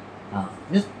到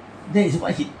that is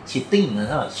what she think.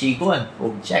 She go and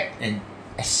project and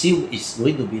assume it's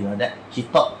going to be like that. She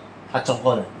thought 她做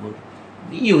过的，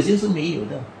没有就是没有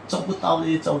的，做不到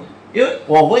就做。因为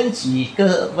我问几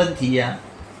个问题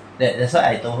that's why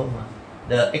I told her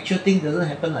the actual thing doesn't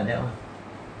happen like that one.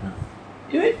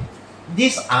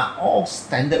 These are all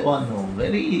standard one, no,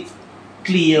 very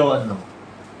clear one, no.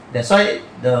 That's why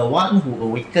the one who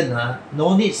awaken,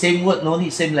 no need same word, no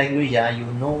need same language, you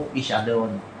know each other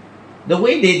one. The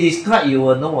way they describe, you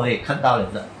will know, 看到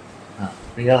了的,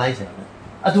 realize 了的.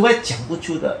 Otherwise 讲不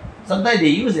出的. Sometimes they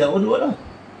use their own word,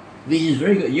 which is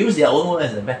very good. Use their own word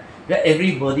as a best.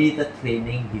 Everybody the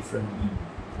training differently.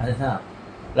 Understand?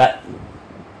 Like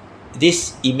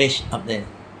this image up there.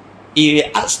 If you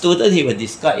ask student, he will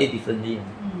describe it differently.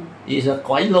 It's a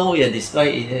quite low, you describe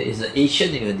it. It's an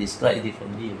Asian, you will describe it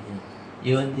differently.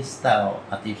 Even this style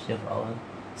of artificial flower.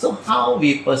 So how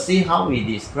we perceive, how we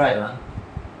describe,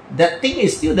 that thing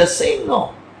is still the same,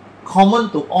 no? Common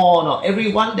to all, no?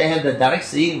 Everyone that have the direct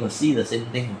seeing will see the same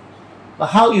thing. But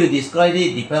how you describe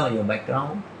it depends on your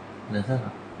background.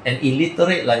 Understand? And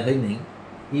illiterate like Ling,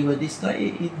 he will describe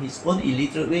it in his own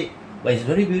illiterate way. But it's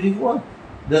very beautiful.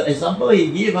 The example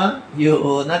he give,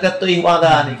 you 那个对话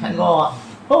的，你看过吗？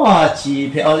哇，极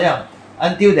漂亮。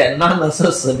Until that nun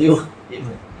also salute him.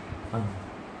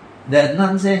 That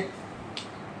nun say,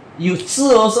 you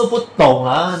字also 不懂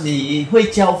你会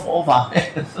教佛法？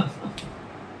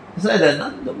 So the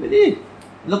nun don't believe.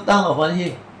 Look down upon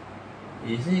him.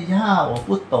 He say, yeah, 我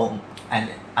不懂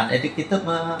uneducated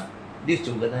嘛。六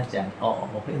祖跟他讲，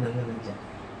我会能跟他讲。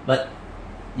But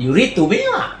you read to me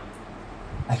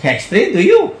I can explain to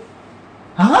you.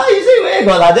 You say where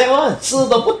got like that one? 字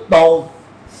都不懂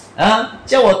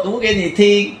叫我读给你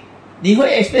听，你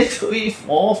会 explain to me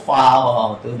佛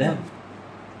法to them.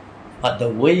 But the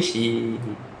way she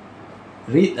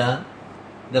read,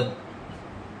 the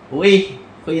way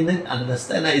Hui Neng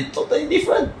understand is totally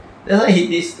different. That's why he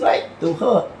described to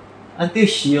her until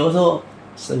she also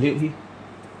salute him.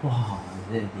 Wow,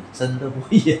 你真的不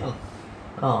一样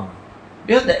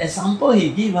Because the example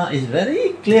he give is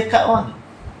very clear cut one.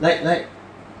 Like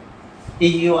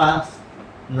if you are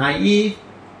naive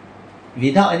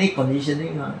without any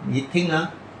conditioning, 你听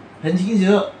很清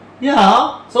楚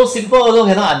Yeah, so simple also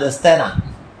cannot understand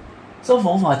So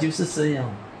佛法就是这样，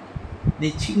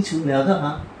你清楚了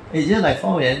的it's just like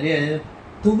方言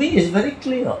To me it's very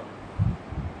clear.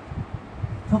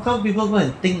 How come people go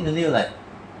and think until like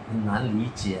很难理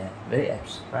解 very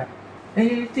abstract?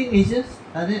 Everything is just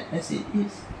as it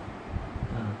is.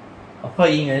 Of course,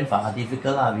 因缘法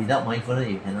difficult without mindfulness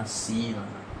you cannot see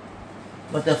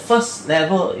But the first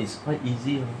level is quite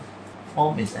easy.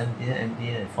 Form is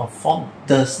emptiness. Form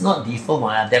does not differ.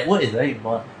 That word is very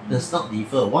important. Does not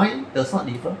differ. Why does not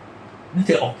differ? Because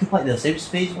they occupy the same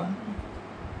space.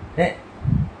 That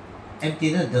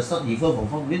emptiness does not differ from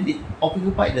form because they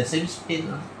occupy the same space.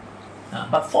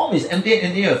 But form is empty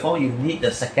form, you need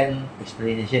the second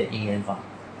explanation 因缘法。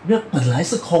因为本来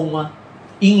是空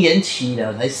因缘起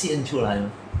了才现出来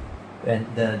When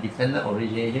the dependent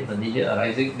origination condition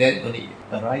arising, then only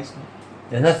arise.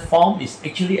 Then that form is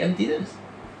actually emptiness.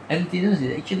 Emptiness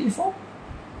is actually form,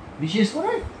 which is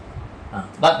correct.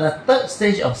 But the third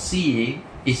stage of seeing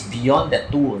is beyond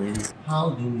that two already.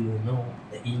 How do you know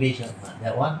the image of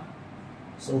that one?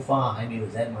 So far, I mean,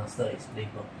 Zen Master explained.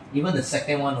 Even the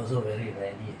second one also very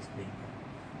rarely explained.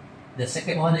 The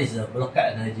second one is the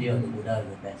blockade energy of the Buddha is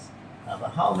the best.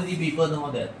 But how many people know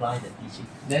how to apply the teaching?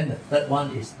 Then the third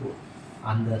one is to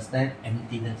understand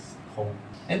emptiness, 空.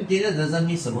 Emptiness doesn't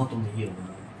mean 什么都没有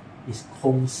It's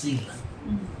空性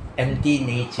Empty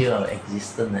nature of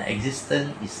existence.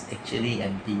 Existence is actually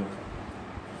empty.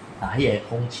 打也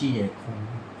空，气也空。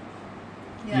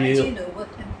Actually the word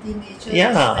empty nature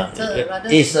Yeah, is better, rather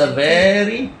it's a than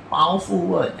very powerful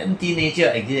word. Empty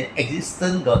nature,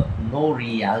 existence got no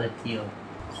reality.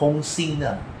 空性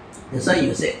的 That's why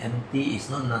you say empty is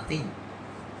not nothing.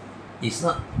 It's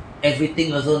not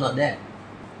everything also not there.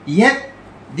 Yet,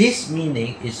 this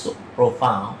meaning is so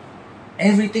profound.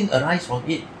 Everything arises from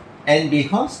it. And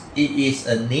because it is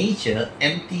a nature,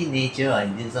 empty nature,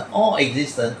 all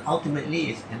existence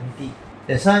ultimately is empty.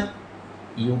 That's why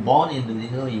you born into the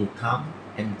world, you come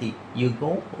empty. You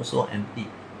go also empty.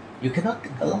 You cannot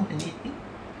think along anything.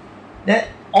 That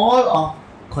all of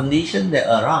conditions that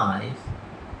arise,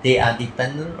 they are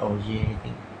dependent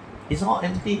originating. It's all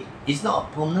empty. It's not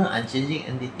a permanent, unchanging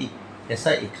entity. That's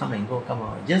why it come and go, come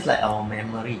out. Just like our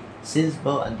memory, since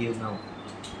birth until now.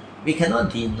 We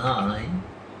cannot deny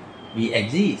we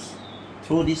exist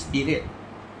through this period.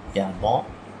 We are born,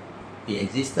 we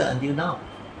existed until now.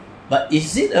 But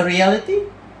is it a reality?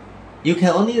 You can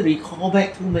only recall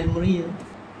back to memory.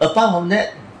 Apart from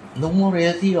that, no more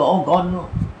reality, you're all gone. No.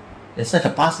 That's why the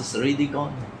past is already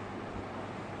gone.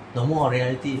 No more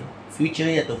reality. Future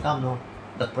yet to come. No.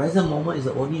 The present moment is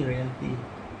the only reality.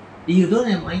 If you don't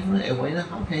have mindfulness awareness,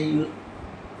 how can you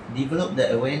develop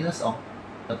the awareness of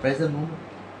the present moment.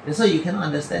 That's why you cannot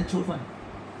understand truth one.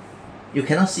 You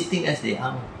cannot see things as they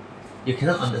are. You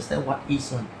cannot understand what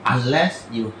is one unless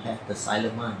you have the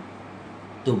silent mind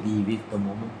to be with the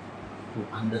moment, to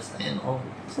understand all.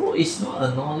 So it's not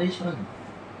a knowledge one.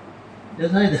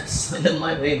 That's why the silent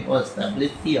mind very important,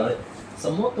 stability or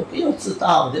什么都不要知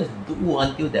道 just do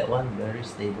until that one very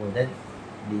stable, then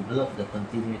develop the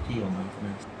continuity of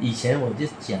mindfulness. 以前我就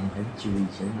讲很久以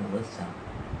前我讲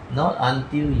not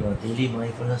until your daily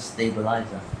mindfulness stabilize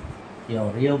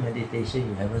your real meditation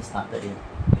you haven't started yet.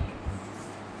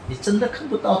 你真的看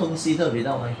不到东西的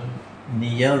without mindfulness.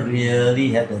 你要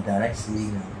really have the direct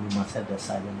seeing, you must have the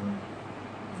silent mind,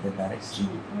 the direct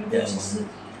seeing. 其实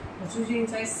我最近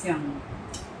在想，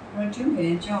就每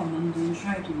天叫我们读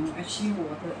try to know。actually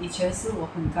我的以前是我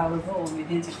很高的时候，我每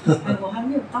天讲，我还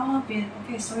没有到那边。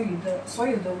OK， 所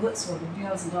有的 words 我都不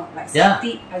要知道，like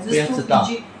sati 还是 two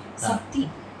PG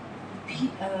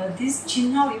sati。this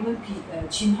秦昊 even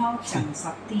秦昊讲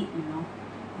sati，you know，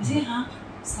 我说哈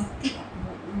sati，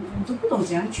 我都不懂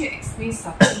怎样去 explain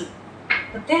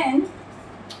sati。But then，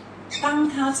 当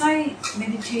他在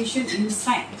meditation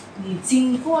inside， 你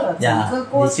经过了整个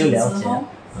过程之后，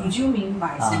你就明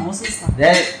白什么是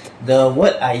sati。Then the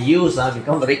word I use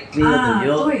become very clear to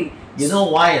you. 对。You know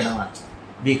why or not?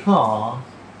 Because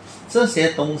这些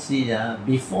东西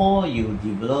before you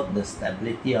develop the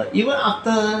stability, even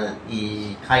after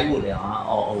你开悟了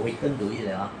or awaken to it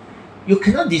了 you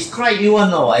cannot describe it one.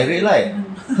 I realize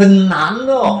很难的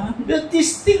because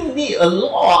this thing need a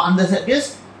lot of understanding.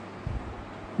 Because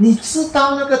你知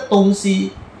道那个东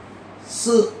西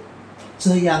是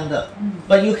这样的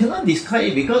but you cannot describe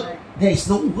it because there is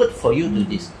no word for you to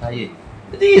describe it.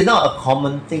 This is not a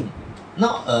common thing,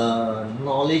 not a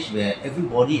knowledge where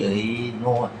everybody already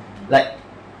know. Like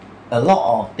a lot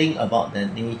of things about the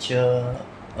nature,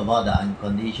 about the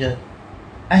unconditioned,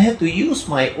 I have to use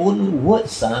my own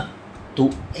words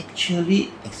to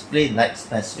actually explain, like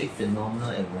specific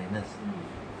phenomenal awareness,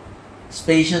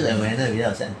 spacious awareness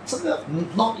without sense. 这个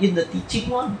not in the teaching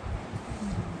one.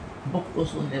 Book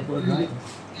also never write.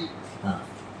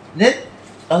 Then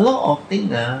a lot of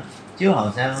things 就好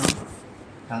像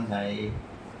刚才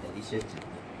Alicia讲的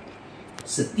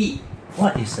sati.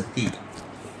 What is sati?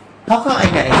 How come I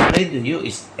can explain to you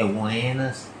is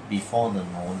awareness before the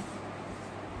knowing?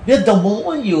 Because the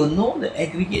moment you know the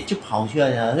aggregate 就跑出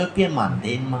来了，就变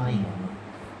mundane mind.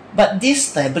 But this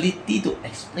stability to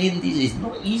explain this is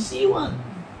not easy one.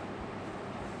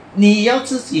 你要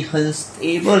自己很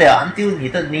stable 了 until 你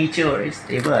的 nature is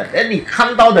stable 了 then 你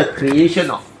看到的 creation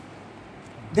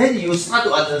then you start to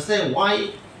understand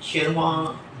why 宣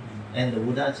花 and the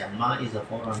Buddha 讲 mind is a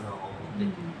forerunner.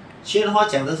 宣花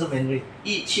讲的是 memory，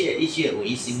 一切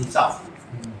唯心造。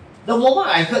The moment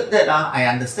I heard that I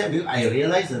understand because I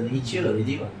realize the nature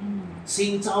already.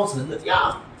 心造成的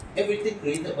everything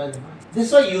created by the mind.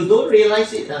 That's why you don't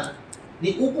realize it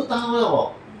你悟不到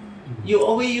的You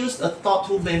always use a thought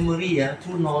through memory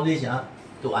through knowledge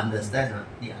to understand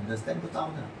你 understand 不到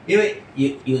的，因为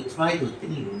you try to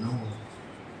think you know.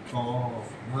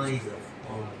 Mind is a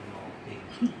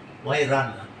forerunner. Why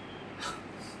run?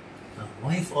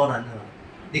 Why forerunner?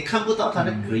 你看不到它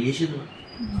的 creation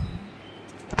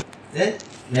Then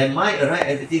when mind arrive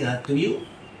everything to you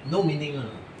no meaning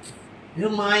You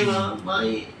mind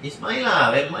mind is mind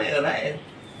when mind arrive,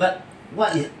 but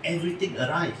what is everything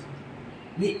arise?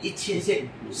 你一切是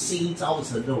心造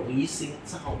成的，唯心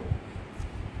造的。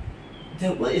The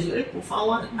word is very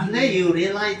profound. Unless you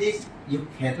realize this, you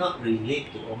cannot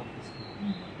relate to all this.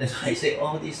 That's why I say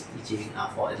all these teachings are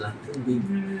for enlightened beings,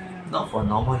 not for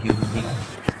normal human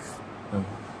beings.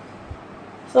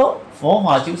 So 佛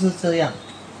法就是这样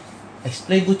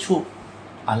 ，explain 不出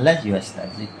unless you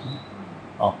establish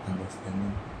of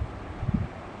understanding.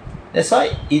 That's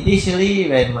why initially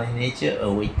when my nature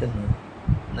awakened,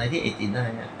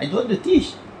 1989, I don't want to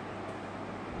teach.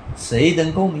 谁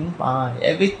能够明白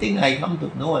everything I come to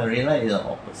know and realize is the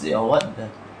opposite of what the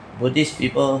Buddhist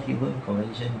people human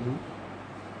convention do.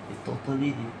 They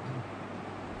totally different.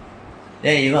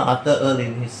 Then even after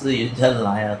 2004原真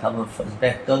来他们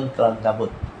feedback 更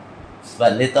kabut.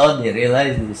 But later on they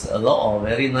realize there's a lot of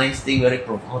very nice thing, very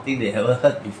profound thing they haven't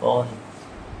heard before.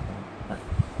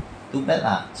 Too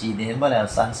bad 几年不了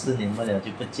3、4年不了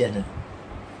就不见了。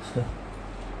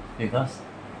Because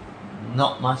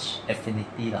not much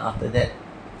affinity after that.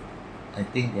 I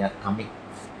think their karmic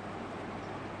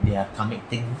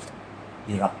thing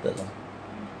erupted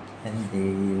and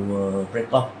they will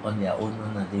break off on their own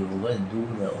they will go and do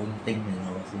their own thing and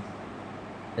all this.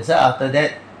 That's why after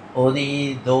that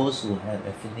only those who have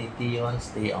affinity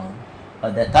stay on.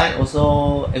 But that time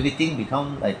also everything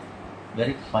become like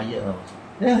very quiet.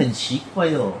 Then 很奇怪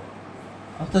哦。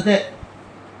After that,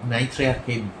 Maitreya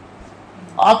came.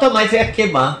 After Maitreya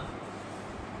came,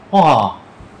 wow,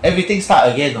 everything start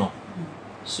again.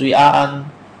 Sui An,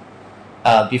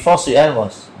 before Sui An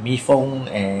was Mi Fong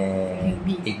and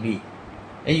Igbi.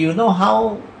 And you know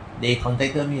how they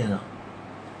contacted me or not?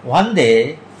 One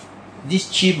day, this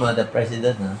Chim, the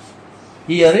president,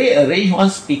 he already arranged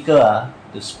one speaker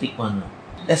to speak one.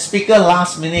 The speaker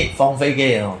last minute, Fong Fei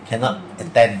Ge cannot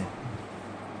attend.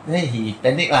 Then he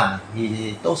panicked lah.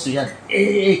 He told Sui An,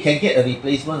 hey, can get a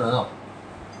replacement or not?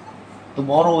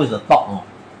 Tomorrow is the talk.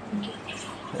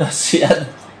 Sui An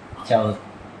tell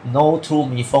no through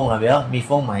Mi Fong because Mi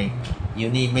Fong my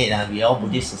uni mate we all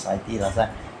Buddhist society last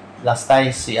time. Last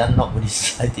time Sui An not Buddhist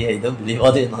society. I don't believe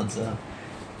all that nonsense.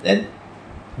 Then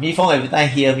Mi Fong every time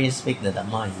hear me speak the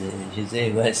Dhamma, she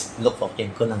say go look for Ken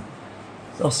Kun.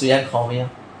 So Sui An call me.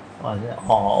 I said,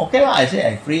 oh okay lah. I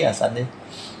say I free on Sunday.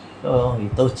 So he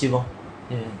told Jim,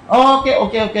 oh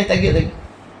okay, thank you.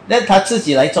 Then 他自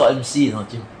己来做 MC 然后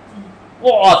就，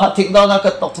哇，他听到那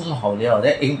个 talk 这么好了，那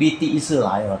NB 第一次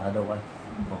来哦，他的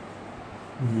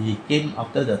wife。He came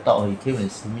after the talk, he came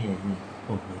and see me and said,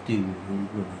 oh, dude, very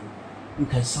good. You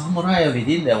can summarize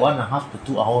within the 1.5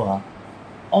 to 2 hours.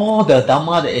 All the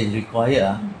Dhamma that is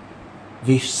required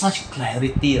with such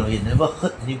clarity, you never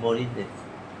hurt anybody.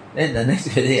 Then the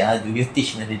next day, do you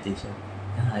teach meditation?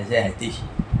 I said, I teach.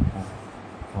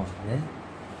 Then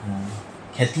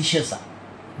can teach us.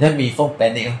 Then Mi Fong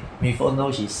panic. Mi Fong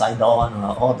know she signed on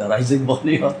all the rising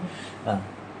body.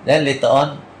 Then later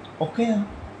on, okay,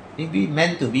 maybe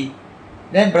meant to be.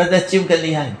 Then brother Jim 更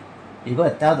厉害. He go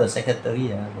and tell the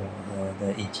secretary,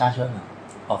 the in charge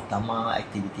of Dhamma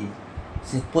activity.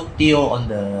 Say put Theo on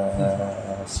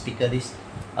the speaker list.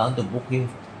 I want to book him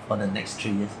for the next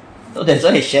 3 years. So that's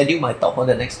why he scheduled my talk for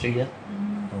the next 3 years.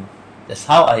 That's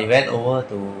how I went over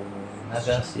to 那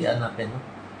个水岸那边。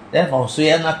Then from 水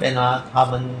岸那边他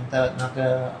们的那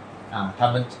个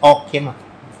他们 all came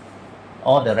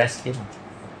all the rest came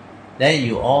Then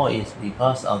you all is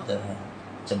because of the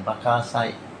Cempaka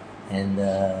side and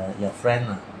your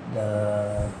friend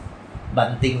the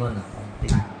Banting one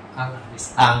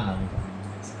Ang.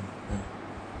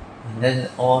 And then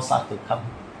all start to come.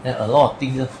 Then a lot of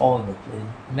things just fall in the plane.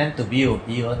 Meant to be will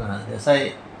be one. That's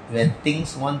why when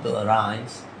things want to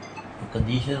arise, the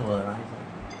condition will arise.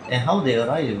 And how they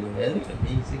arise is very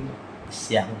amazing.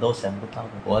 想都想不到的。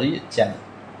我就讲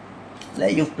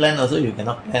let you plan also you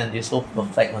cannot plan. They're so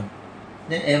perfect one.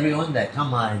 Then everyone that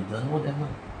come I don't know them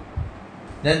one.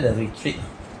 Then the retreat.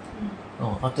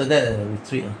 After that the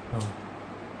retreat.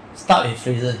 Start with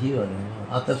Fraser Hill.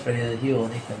 After Fraser Hill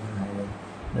only Cameron Highland.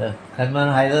 The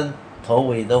Cameron Highland 头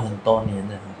尾都很多年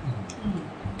的。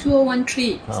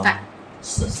2013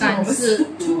 start 3、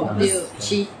4、5、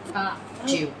6、7、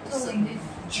8、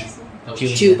9、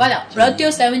9罢了，然後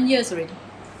till 7 years already.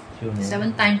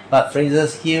 7 times. But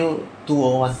Fraser's Hill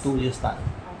 2012就 start.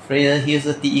 Fraser Hill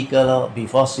是第一个咯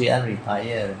 ，before Sui An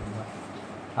retire.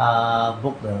 他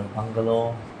book the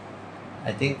bungalow.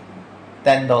 I think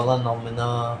 $10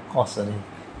 nominal cost only.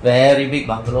 Very big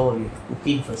bungalow with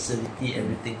cooking facility,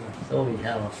 everything. So we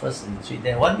have our first retreat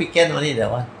there. One weekend only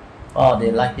that one. Oh,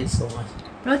 they like it so much.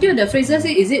 Right, the Fraser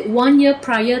say, is it 1 year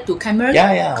prior to Cameron?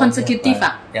 Yeah. Consecutive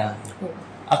Yeah.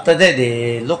 After that,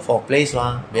 they look for place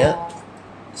because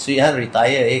Sui An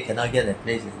retire, cannot get a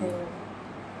place.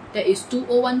 That is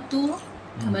 2012.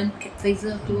 他们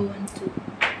Fraser 2012.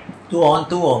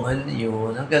 2012我们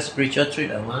有那个 spiritual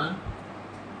trip 了吗？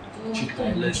去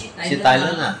Thailand 去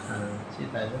Thailand 去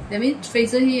Thailand. That means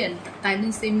Fraser here and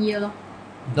Thailand same year 咯。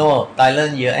No,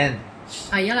 Thailand year end.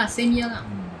 Yeah啦 same year 啦。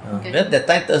Because that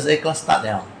time Thursday class start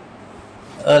了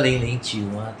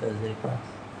，2009Thursday class.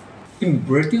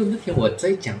 Radio 那天我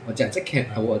在讲在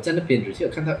camp 我在那边有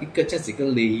看到一个这样子一个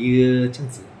layer 这样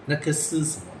子，那个是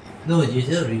什么 No, you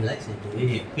just relax into it.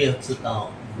 你不要知道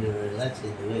you relax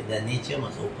into it. The nature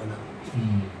must open up.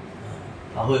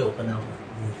 它会 open up.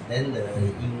 Then the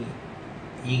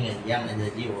yin and yang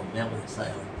energy will melt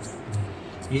inside.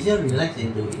 You just relax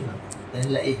into it.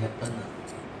 Then let it happen.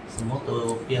 什么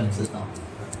都不要知道。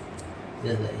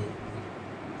Just let it.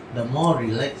 The more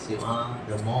relaxed you are,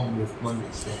 the more movement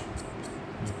is there.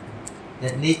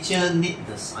 That nature need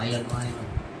the silent mind.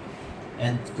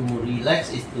 And to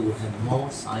relax is to have more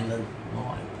silence,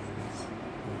 more awareness.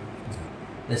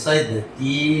 That's why the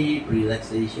deep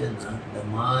relaxation, the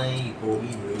mind go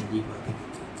in very deep.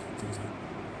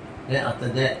 Then after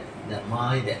that, the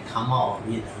mind that come out of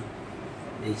it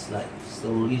is like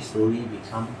slowly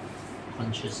become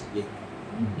conscious again.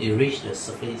 It reach the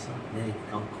surface, then it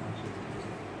become conscious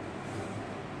again.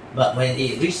 But when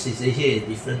it reaches cessation, it's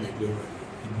different again.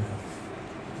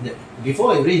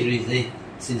 before you reach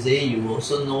Sensei, you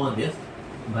also know, yes?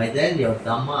 By then your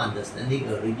Dhamma understanding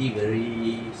already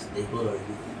very stable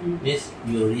already. Means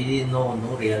you already know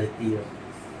no reality,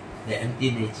 the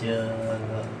empty nature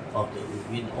of the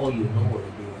within, all you know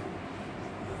already.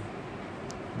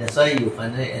 That's why you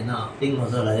finally end up think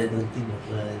also like that, don't think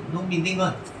also like that. No meaning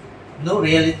one, no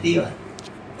reality one.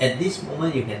 At this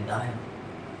moment you can die.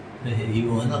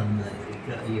 You will not like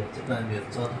regret, 哎呦，这个还没有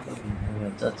做，那个没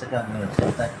有做，这个还没有交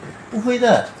代，不会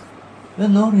的。There's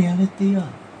no reality 啊。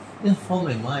Just form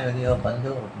in mind only,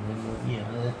 bundle of memory,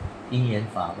 因缘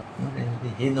法 no reality.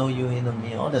 He know you, he know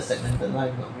me, all the segmented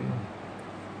life not real.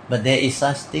 But there is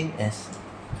such thing as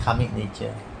karmic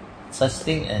nature, such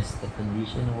thing as the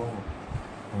conditioned world.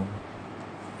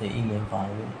 The 因缘法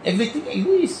everything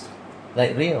exists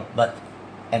like real, but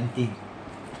empty.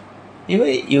 Even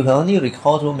you can only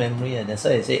recall through memory, that's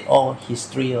why I say all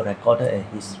history or recorded as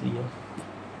history.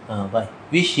 But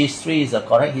which history is the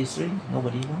correct history?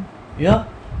 Nobody knows. Yeah.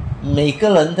 每个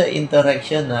人的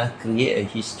interaction create a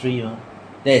history.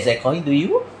 That is according to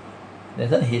you.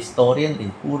 That's a historian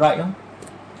is who write.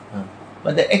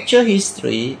 But the actual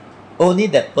history, only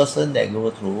that person that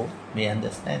go through may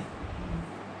understand.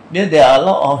 There are a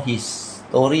lot of his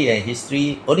story and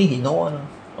history, only he know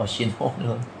or she know.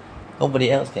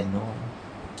 Nobody else can know.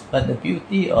 But the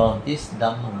beauty of this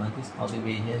Dhamma, this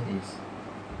cultivation is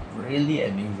really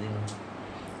amazing.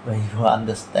 When you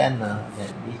understand that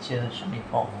nature shine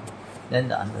forth, then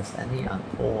the understanding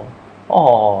unfolds.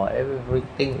 Oh,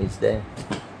 everything is there.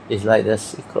 It's like the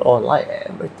secret of light,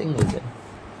 everything is there.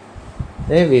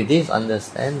 Then with this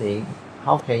understanding,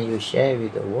 how can you share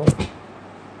with the world?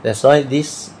 That's why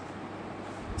this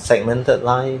segmented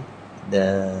life,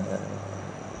 the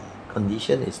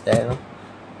condition is there.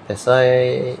 That's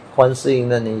why Kuan Yin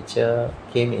the nature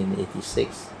came in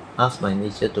 86, asked my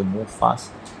nature to move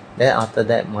fast. Then after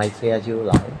that, Maitreya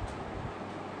July,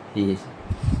 he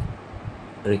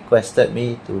requested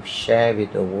me to share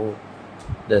with the world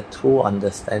the true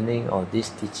understanding of this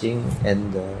teaching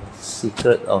and the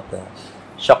secret of the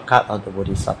shortcut of the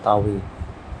Bodhisattva way.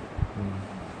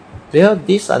 Because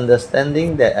this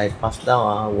understanding that I passed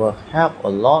down will help a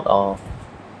lot of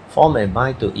form and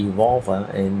mind to evolve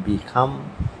and become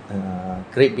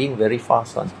great being very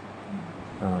fast.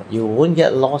 You won't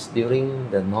get lost during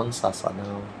the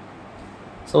non-sasana.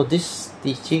 So this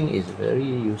teaching is very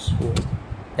useful.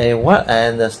 And what I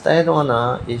understand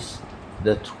is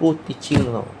the true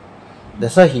teaching.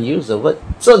 That's why he used the word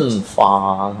正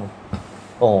法.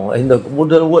 And the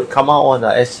Buddha word come out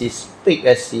as he speak,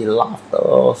 as he laughed.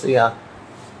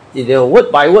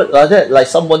 Word by word like that, like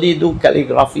somebody do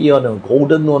calligraphy on a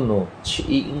golden one. 请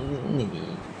你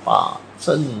把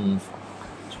正法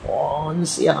传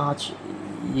下去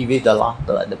with the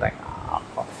laughter at the back.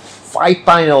 5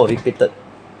 times repeated.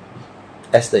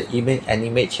 As the image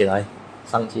animate 起来，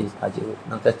上去它就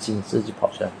那个景致就跑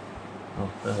出来。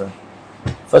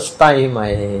First time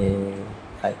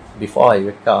before I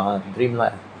wake up, dream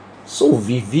like so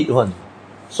vivid one,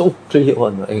 so clear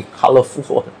one, and colorful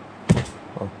one.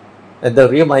 And the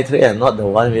real Maitreya, not the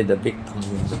one with the big tongue.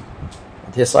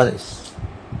 This one is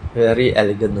very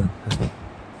elegant one.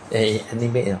 And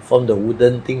animate from the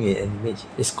wooden thing it animates.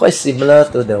 It's quite similar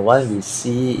to the one we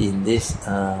see in this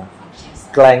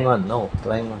clang one. No,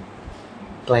 clang one.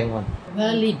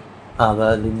 Berlin.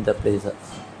 Berlin 的 place.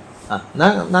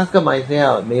 那个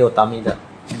Maitreya 没有 dummy 的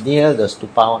near the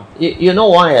stupa one. You know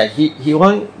why? He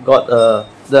one got the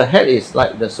head is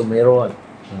like the Sumero one.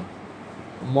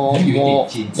 more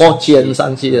尖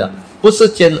上去的，不是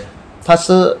尖，它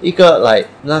是一个like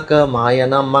那个玛雅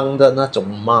那mang的那种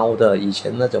猫的，以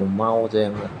前那种猫这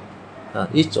样的，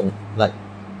一种 like，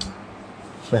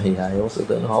 哎呀，我是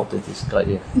don't know how to describe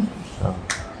it，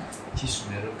 去数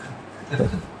没有看。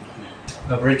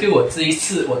Berarti 我这一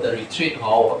次我的 retreat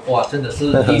哇，真的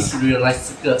是第一次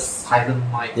realize 这个 silent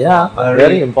mind。Yeah,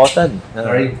 very important.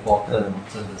 Very important，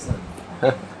 真的是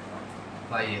很。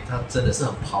它真的是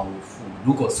很 powerful。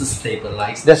如果是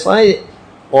stabilized。That's why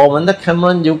我们的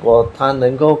Cameron 如果他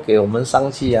能够给我们上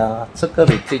去这个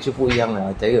retreat 就不一样了。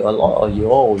I tell you, a lot of you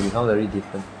all will become very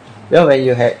different. Well, when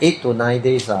you have 8 to 9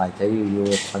 days, I tell you, you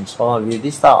will transform. With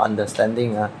this type of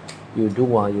understanding, you do,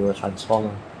 you will transform.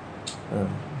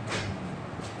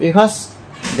 Because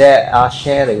there are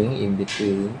sharing in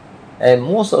between, and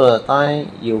most of the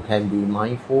time you can be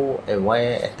mindful,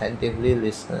 aware, attentively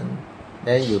listen.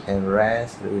 Then you can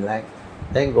rest, relax.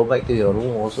 Then go back to your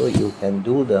room. Also, you can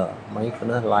do the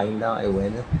mindfulness, lying down,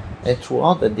 awareness, and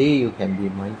throughout the day you can be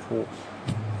mindful.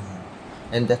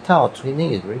 And that type of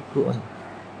training is very good one.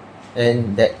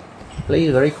 And that place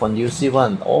is very conducive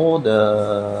one. All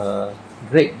the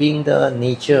great being 的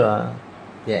nature 啊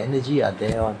their energy are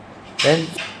there on. Then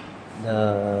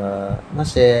那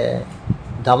些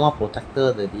Dharma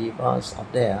protector the devas up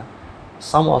there,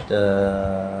 some of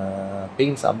the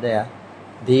beings up there,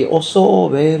 they also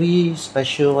very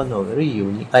special one, very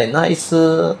unique. 哎，那一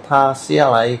次他下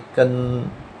来跟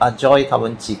阿 Joy 他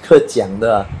们几个讲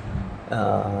的，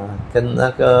跟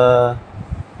那个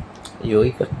有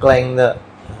一个 clan 的，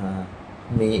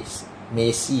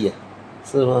梅西啊，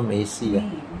是不是梅西啊？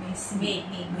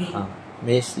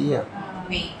梅西啊。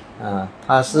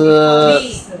他是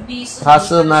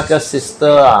那个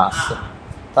sister 啊，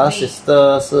他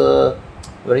sister 是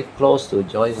very close to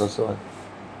Joyce also.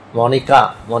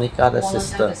 Monica 的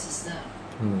sister.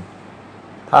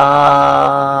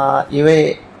 他因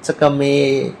为这个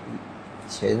妹以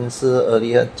前是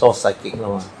earlier做 psychic 了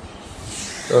嘛，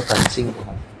都很辛苦。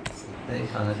所以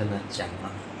刚才跟他讲嘛，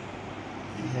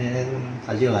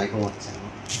他就来跟我讲，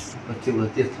我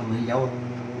就他们要我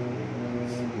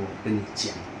跟你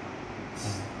讲。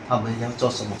他们要做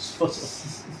什么？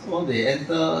我连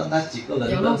的那几个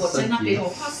人的身体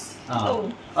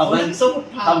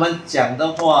他们讲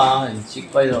的话很奇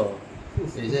怪的，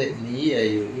也是你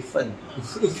也有一份。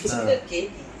这个给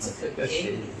你，这个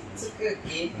给你，这个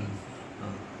给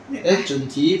你。准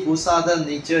提菩萨的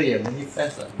nature 也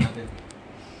manifest 那个，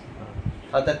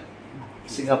他的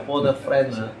新加坡的 friend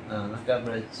呢，那个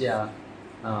人家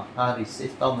他 receive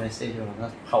到 message 他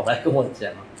跑来跟我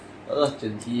讲。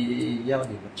准提要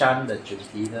你们沾的准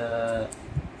提的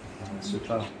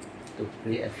Sutra to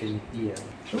create affinity.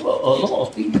 So a lot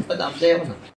of things happen up there.